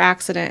prior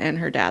accident and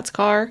her dad's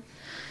car.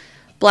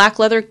 Black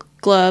leather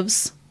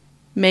gloves,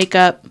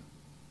 makeup,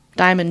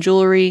 diamond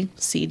jewelry,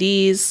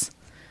 CDs,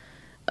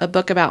 a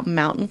book about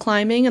mountain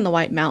climbing in the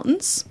White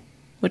Mountains,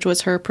 which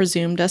was her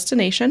presumed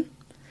destination.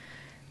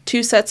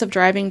 2 sets of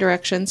driving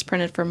directions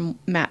printed from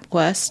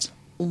MapQuest,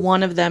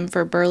 one of them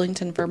for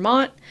Burlington,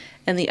 Vermont,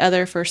 and the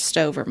other for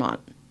Stowe,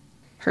 Vermont.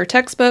 Her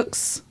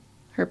textbooks,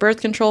 her birth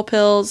control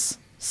pills,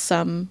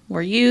 some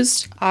were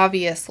used.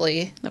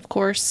 Obviously. Of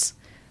course.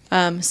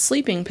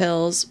 Sleeping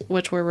pills,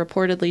 which were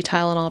reportedly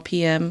Tylenol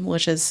PM,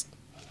 which is,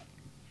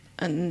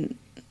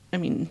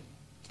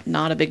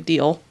 not a big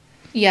deal.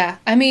 Yeah,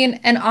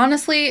 and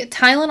honestly,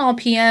 Tylenol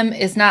PM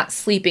is not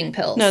sleeping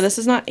pills. No, this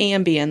is not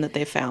Ambien that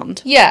they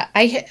found. Yeah,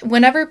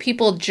 whenever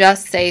people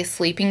just say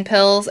sleeping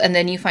pills and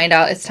then you find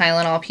out it's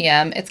Tylenol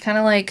PM, it's kind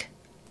of like,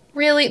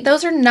 really?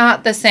 Those are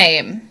not the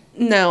same.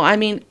 No,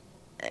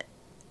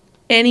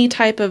 any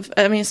type of,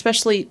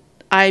 especially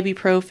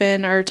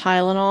ibuprofen or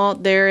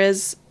Tylenol, there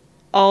is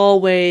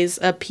always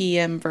a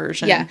PM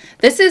version. Yeah,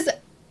 this is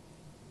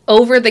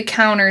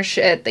over-the-counter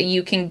shit that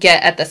you can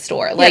get at the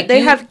store. Like,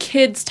 they have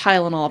kids'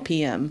 Tylenol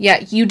PM.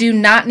 Yeah, you do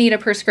not need a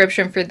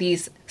prescription for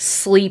these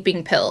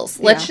sleeping pills.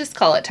 Let's just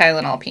call it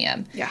Tylenol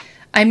PM. Yeah.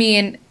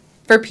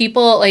 For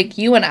people like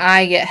you and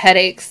I get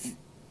headaches,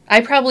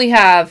 I probably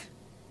have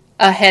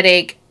a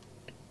headache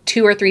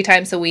 2 or 3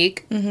 times a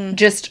week. Mm-hmm.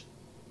 Just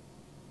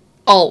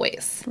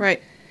always.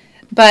 Right.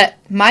 But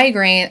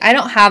migraine, I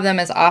don't have them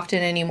as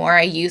often anymore.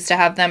 I used to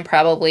have them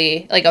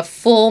probably, like, a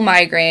full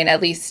migraine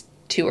at least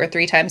 2 or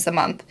 3 times a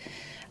month.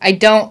 I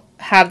don't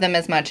have them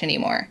as much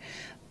anymore.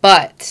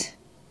 But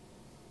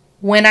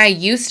when I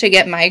used to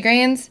get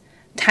migraines,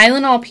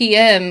 Tylenol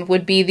PM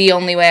would be the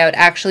only way I would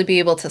actually be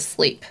able to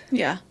sleep.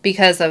 Yeah.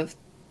 Because of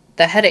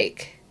the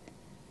headache.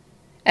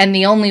 And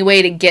the only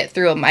way to get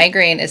through a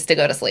migraine is to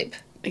go to sleep.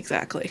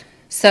 Exactly.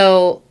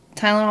 So,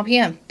 Tylenol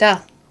PM. Duh.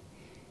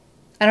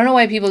 I don't know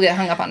why people get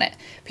hung up on it.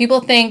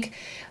 People think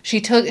she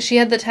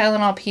had the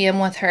Tylenol PM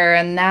with her,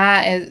 and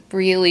that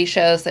really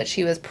shows that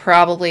she was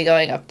probably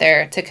going up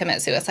there to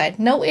commit suicide.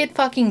 No, it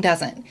fucking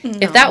doesn't. No.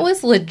 If that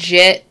was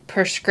legit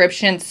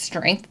prescription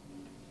strength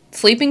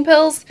sleeping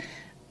pills,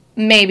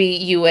 maybe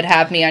you would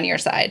have me on your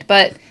side,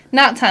 but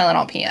not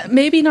Tylenol PM.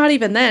 Maybe not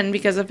even then,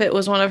 because if it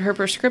was one of her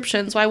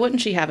prescriptions, why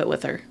wouldn't she have it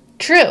with her?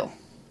 True.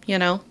 You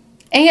know?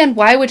 And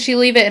why would she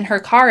leave it in her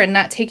car and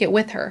not take it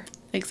with her?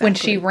 Exactly. When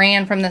she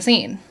ran from the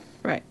scene?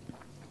 Right.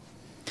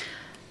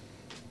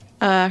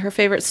 Her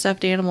favorite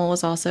stuffed animal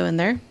was also in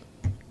there.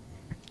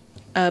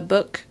 A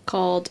book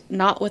called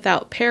Not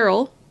Without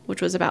Peril,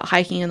 which was about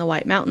hiking in the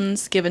White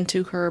Mountains, given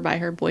to her by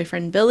her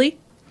boyfriend Billy.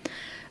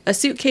 A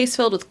suitcase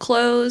filled with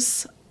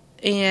clothes,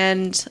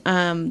 and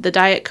the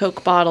Diet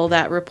Coke bottle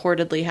that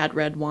reportedly had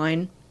red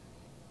wine.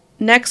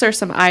 Next are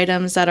some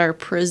items that are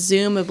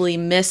presumably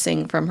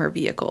missing from her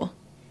vehicle.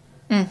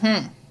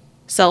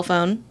 Cell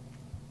phone,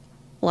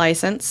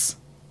 license,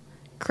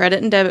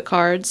 credit and debit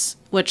cards,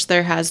 which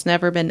there has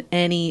never been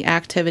any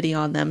activity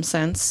on them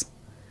since,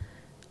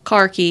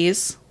 car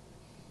keys,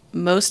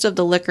 most of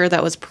the liquor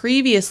that was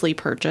previously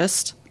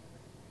purchased,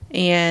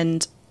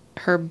 and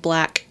her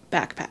black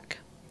backpack.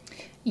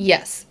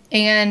 Yes,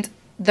 and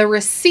the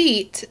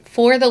receipt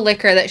for the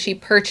liquor that she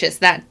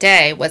purchased that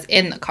day was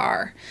in the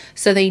car.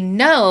 So they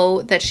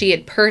know that she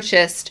had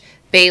purchased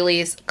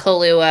Bailey's,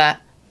 Kahlua,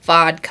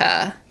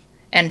 vodka,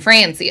 and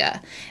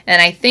Franzia.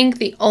 And I think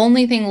the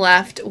only thing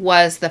left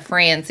was the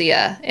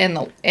Franzia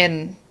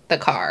in the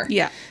car.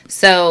 Yeah.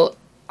 So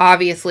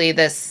obviously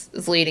this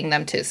is leading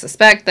them to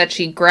suspect that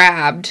she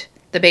grabbed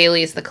the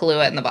Bailey's, the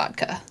Kahlua, and the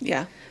vodka.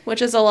 Yeah,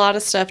 which is a lot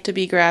of stuff to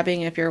be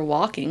grabbing if you're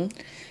walking.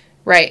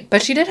 Right,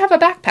 but she did have a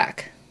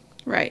backpack.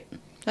 Right,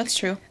 that's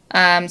true.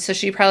 So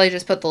she probably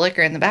just put the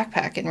liquor in the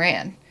backpack and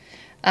ran.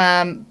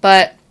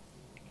 But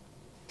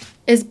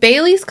is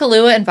Bailey's,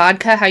 Kahlua, and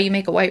vodka how you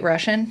make a White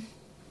Russian?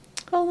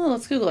 Oh, no,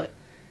 let's Google it.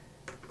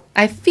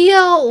 I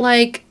feel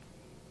like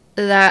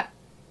that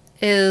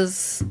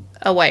is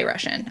a White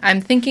Russian. I'm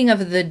thinking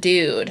of the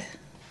dude.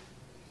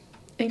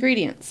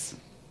 Ingredients.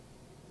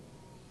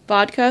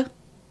 Vodka,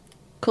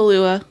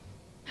 Kahlua,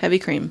 heavy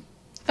cream.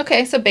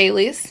 Okay, so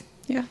Bailey's.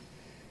 Yeah.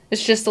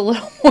 It's just a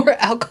little more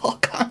alcohol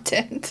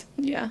content.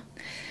 Yeah.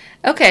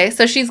 Okay,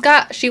 so she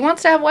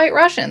wants to have White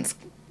Russians.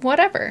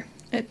 Whatever.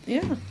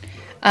 Yeah.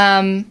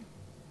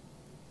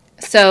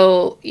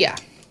 So, yeah.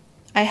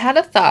 I had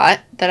a thought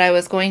that I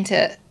was going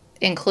to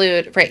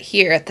include right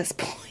here at this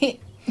point,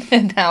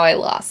 and now I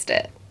lost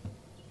it.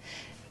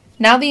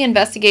 Now the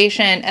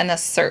investigation and the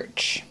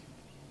search.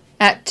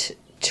 At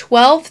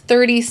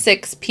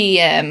 12:36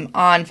 p.m.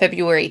 on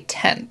February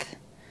 10th,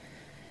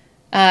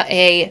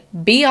 a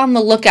be on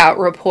the lookout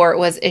report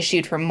was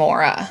issued from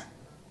Maura.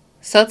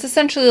 So it's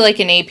essentially like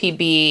an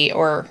APB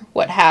or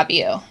what have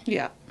you.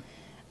 Yeah.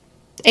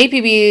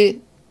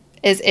 APB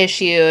is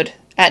issued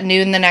at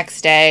noon the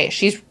next day.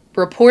 She's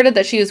reported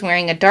that she was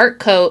wearing a dark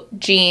coat,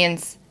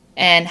 jeans,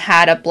 and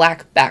had a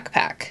black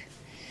backpack.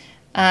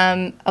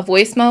 A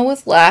voicemail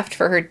was left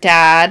for her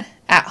dad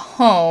at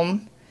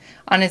home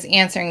on his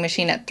answering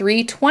machine at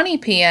 3:20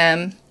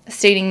 p.m.,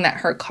 stating that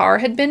her car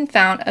had been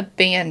found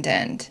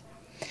abandoned.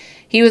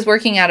 He was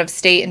working out of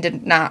state and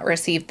did not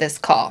receive this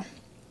call.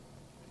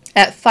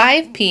 At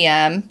 5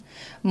 p.m.,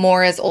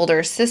 Maura's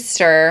older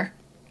sister,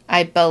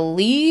 I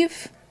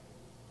believe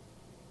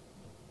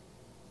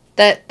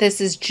that this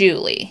is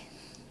Julie,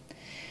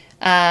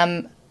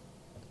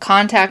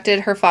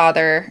 contacted her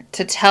father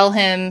to tell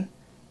him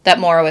that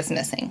Maura was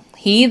missing.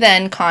 He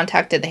then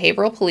contacted the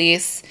Haverhill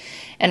police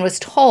and was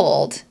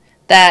told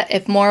that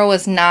if Maura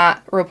was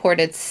not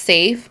reported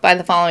safe by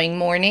the following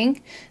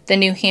morning, the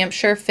New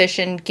Hampshire Fish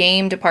and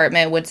Game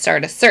Department would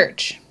start a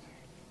search.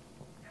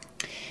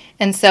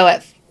 And so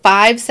at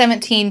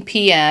 5:17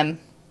 p.m.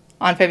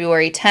 on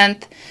February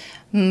 10th,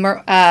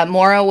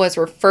 Maura was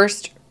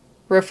first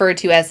referred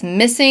to as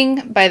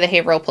missing by the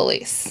Haverhill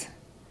police.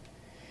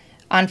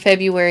 On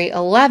February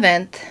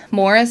 11th,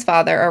 Maura's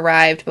father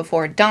arrived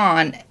before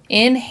dawn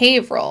in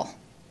Haverhill.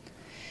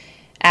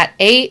 At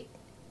 8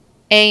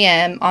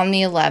 a.m. on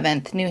the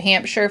 11th, New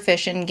Hampshire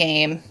Fish and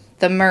Game,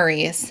 the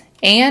Murrays,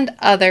 and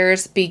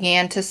others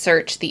began to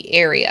search the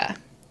area.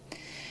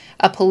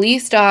 A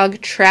police dog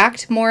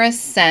tracked Maura's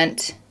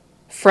scent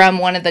from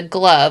one of the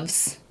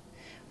gloves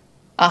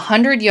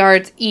 100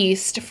 yards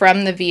east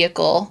from the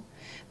vehicle,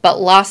 but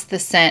lost the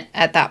scent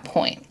at that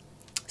point.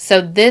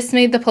 So this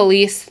made the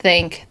police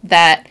think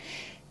that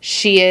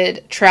she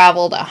had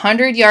traveled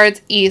 100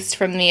 yards east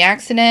from the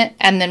accident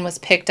and then was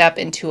picked up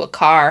into a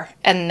car,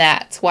 and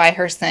that's why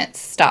her scent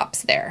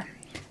stops there.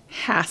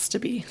 Has to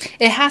be.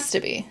 It has to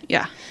be.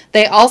 Yeah.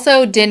 They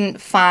also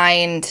didn't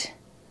find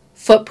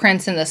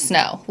footprints in the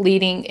snow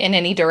leading in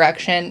any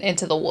direction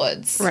into the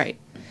woods. Right.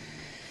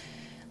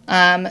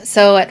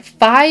 So at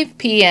 5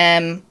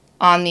 p.m.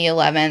 on the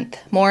 11th,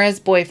 Maura's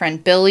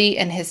boyfriend Billy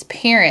and his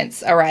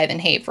parents arrive in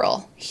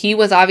Haverhill. He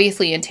was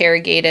obviously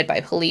interrogated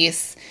by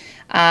police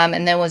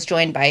and then was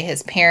joined by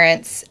his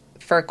parents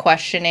for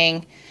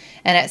questioning.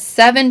 And at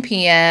 7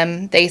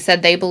 p.m., they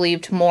said they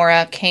believed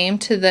Maura came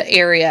to the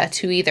area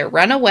to either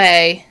run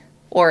away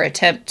or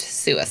attempt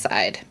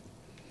suicide.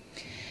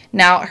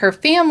 Now, her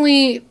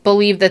family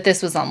believed that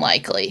this was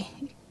unlikely.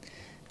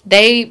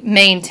 They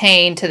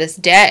maintain to this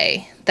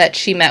day that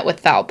she met with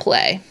foul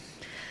play.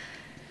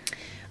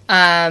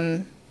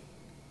 And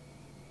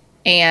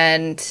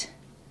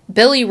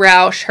Billy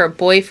Rausch, her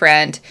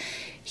boyfriend,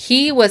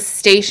 he was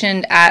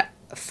stationed at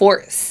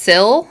Fort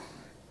Sill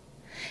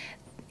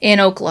in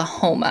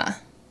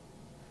Oklahoma.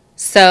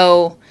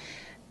 So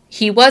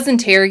he was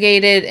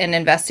interrogated and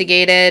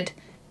investigated.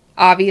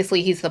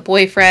 Obviously, he's the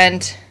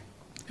boyfriend.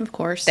 Of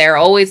course. They're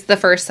always the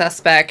first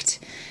suspect.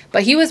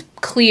 But he was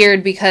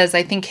cleared because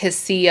I think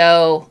his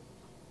CO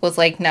was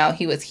like, no,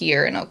 he was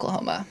here in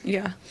Oklahoma.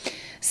 Yeah.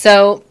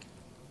 So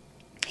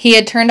he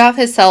had turned off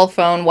his cell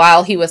phone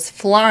while he was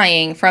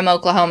flying from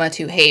Oklahoma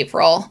to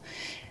Haverhill,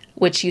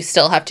 which you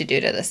still have to do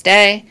to this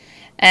day.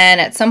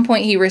 And at some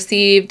point he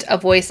received a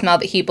voicemail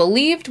that he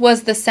believed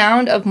was the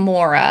sound of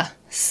Maura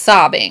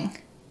sobbing.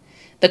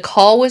 The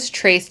call was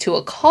traced to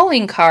a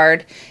calling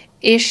card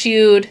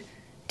issued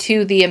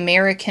to the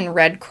American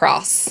Red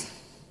Cross.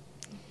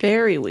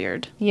 Very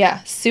weird.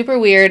 Yeah, super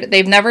weird.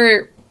 They've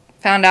never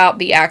found out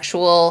the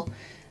actual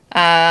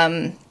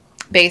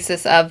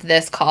basis of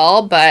this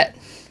call, but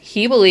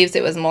he believes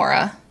it was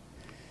Maura.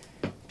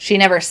 She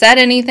never said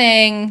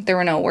anything. There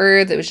were no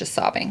words. It was just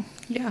sobbing.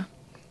 Yeah.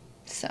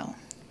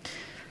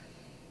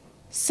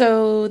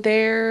 So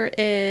there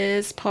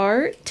is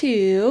part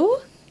 2.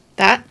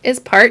 That is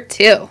part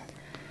 2.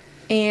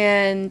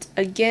 And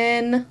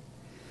again,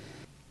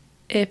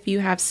 if you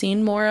have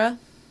seen Maura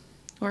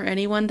or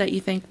anyone that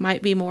you think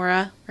might be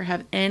Maura or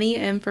have any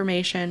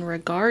information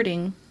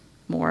regarding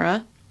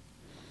Maura,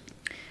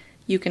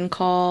 you can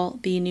call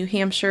the New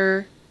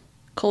Hampshire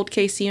Cold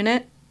Case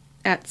Unit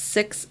at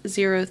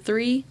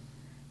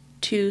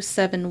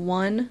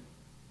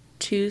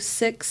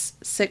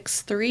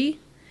 603-271-2663.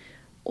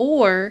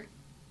 Or,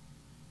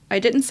 I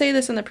didn't say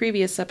this in the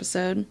previous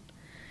episode,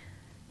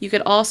 you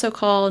could also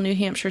call New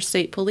Hampshire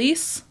State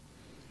Police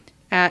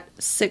at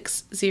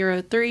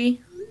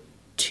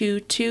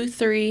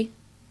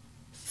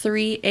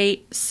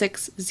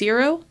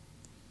 603-223-3860.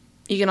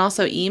 You can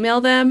also email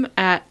them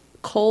at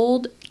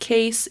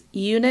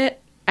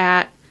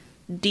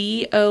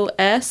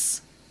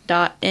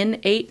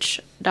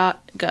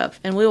coldcaseunit@dos.nh.gov.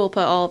 And we will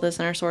put all of this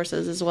in our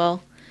sources as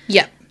well.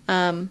 Yeah.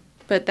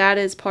 But that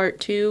is part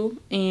 2.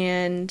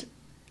 And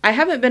I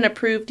haven't been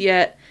approved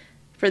yet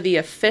for the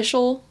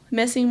official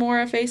Missing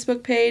Maura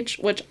Facebook page,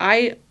 which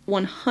I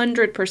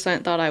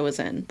 100% thought I was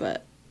in,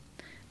 but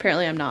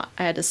apparently I'm not.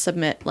 I had to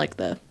submit like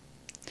the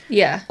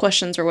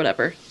questions or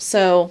whatever.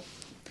 So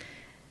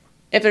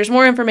if there's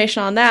more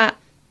information on that,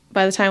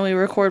 by the time we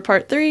record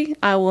part 3,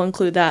 I will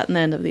include that in the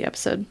end of the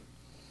episode.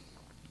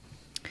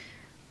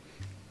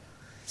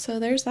 So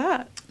there's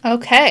that.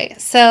 Okay.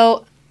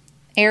 So,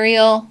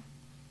 Ariel,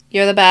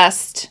 you're the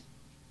best.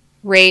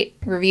 Rate,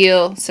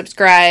 review,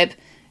 subscribe,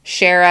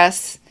 share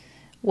us,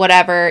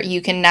 whatever.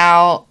 You can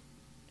now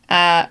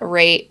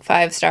rate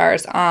 5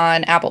 stars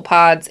on Apple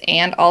Pods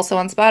and also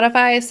on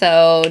Spotify.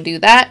 So do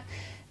that.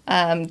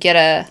 Get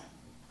a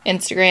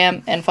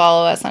Instagram and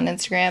follow us on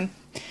Instagram.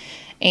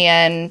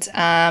 And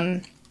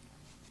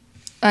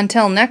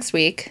until next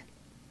week,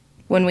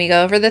 when we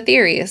go over the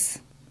theories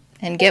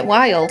and get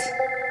wild,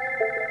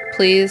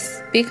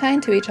 please be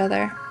kind to each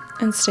other.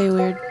 And stay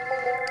weird.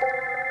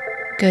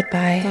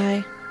 Goodbye.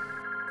 Bye.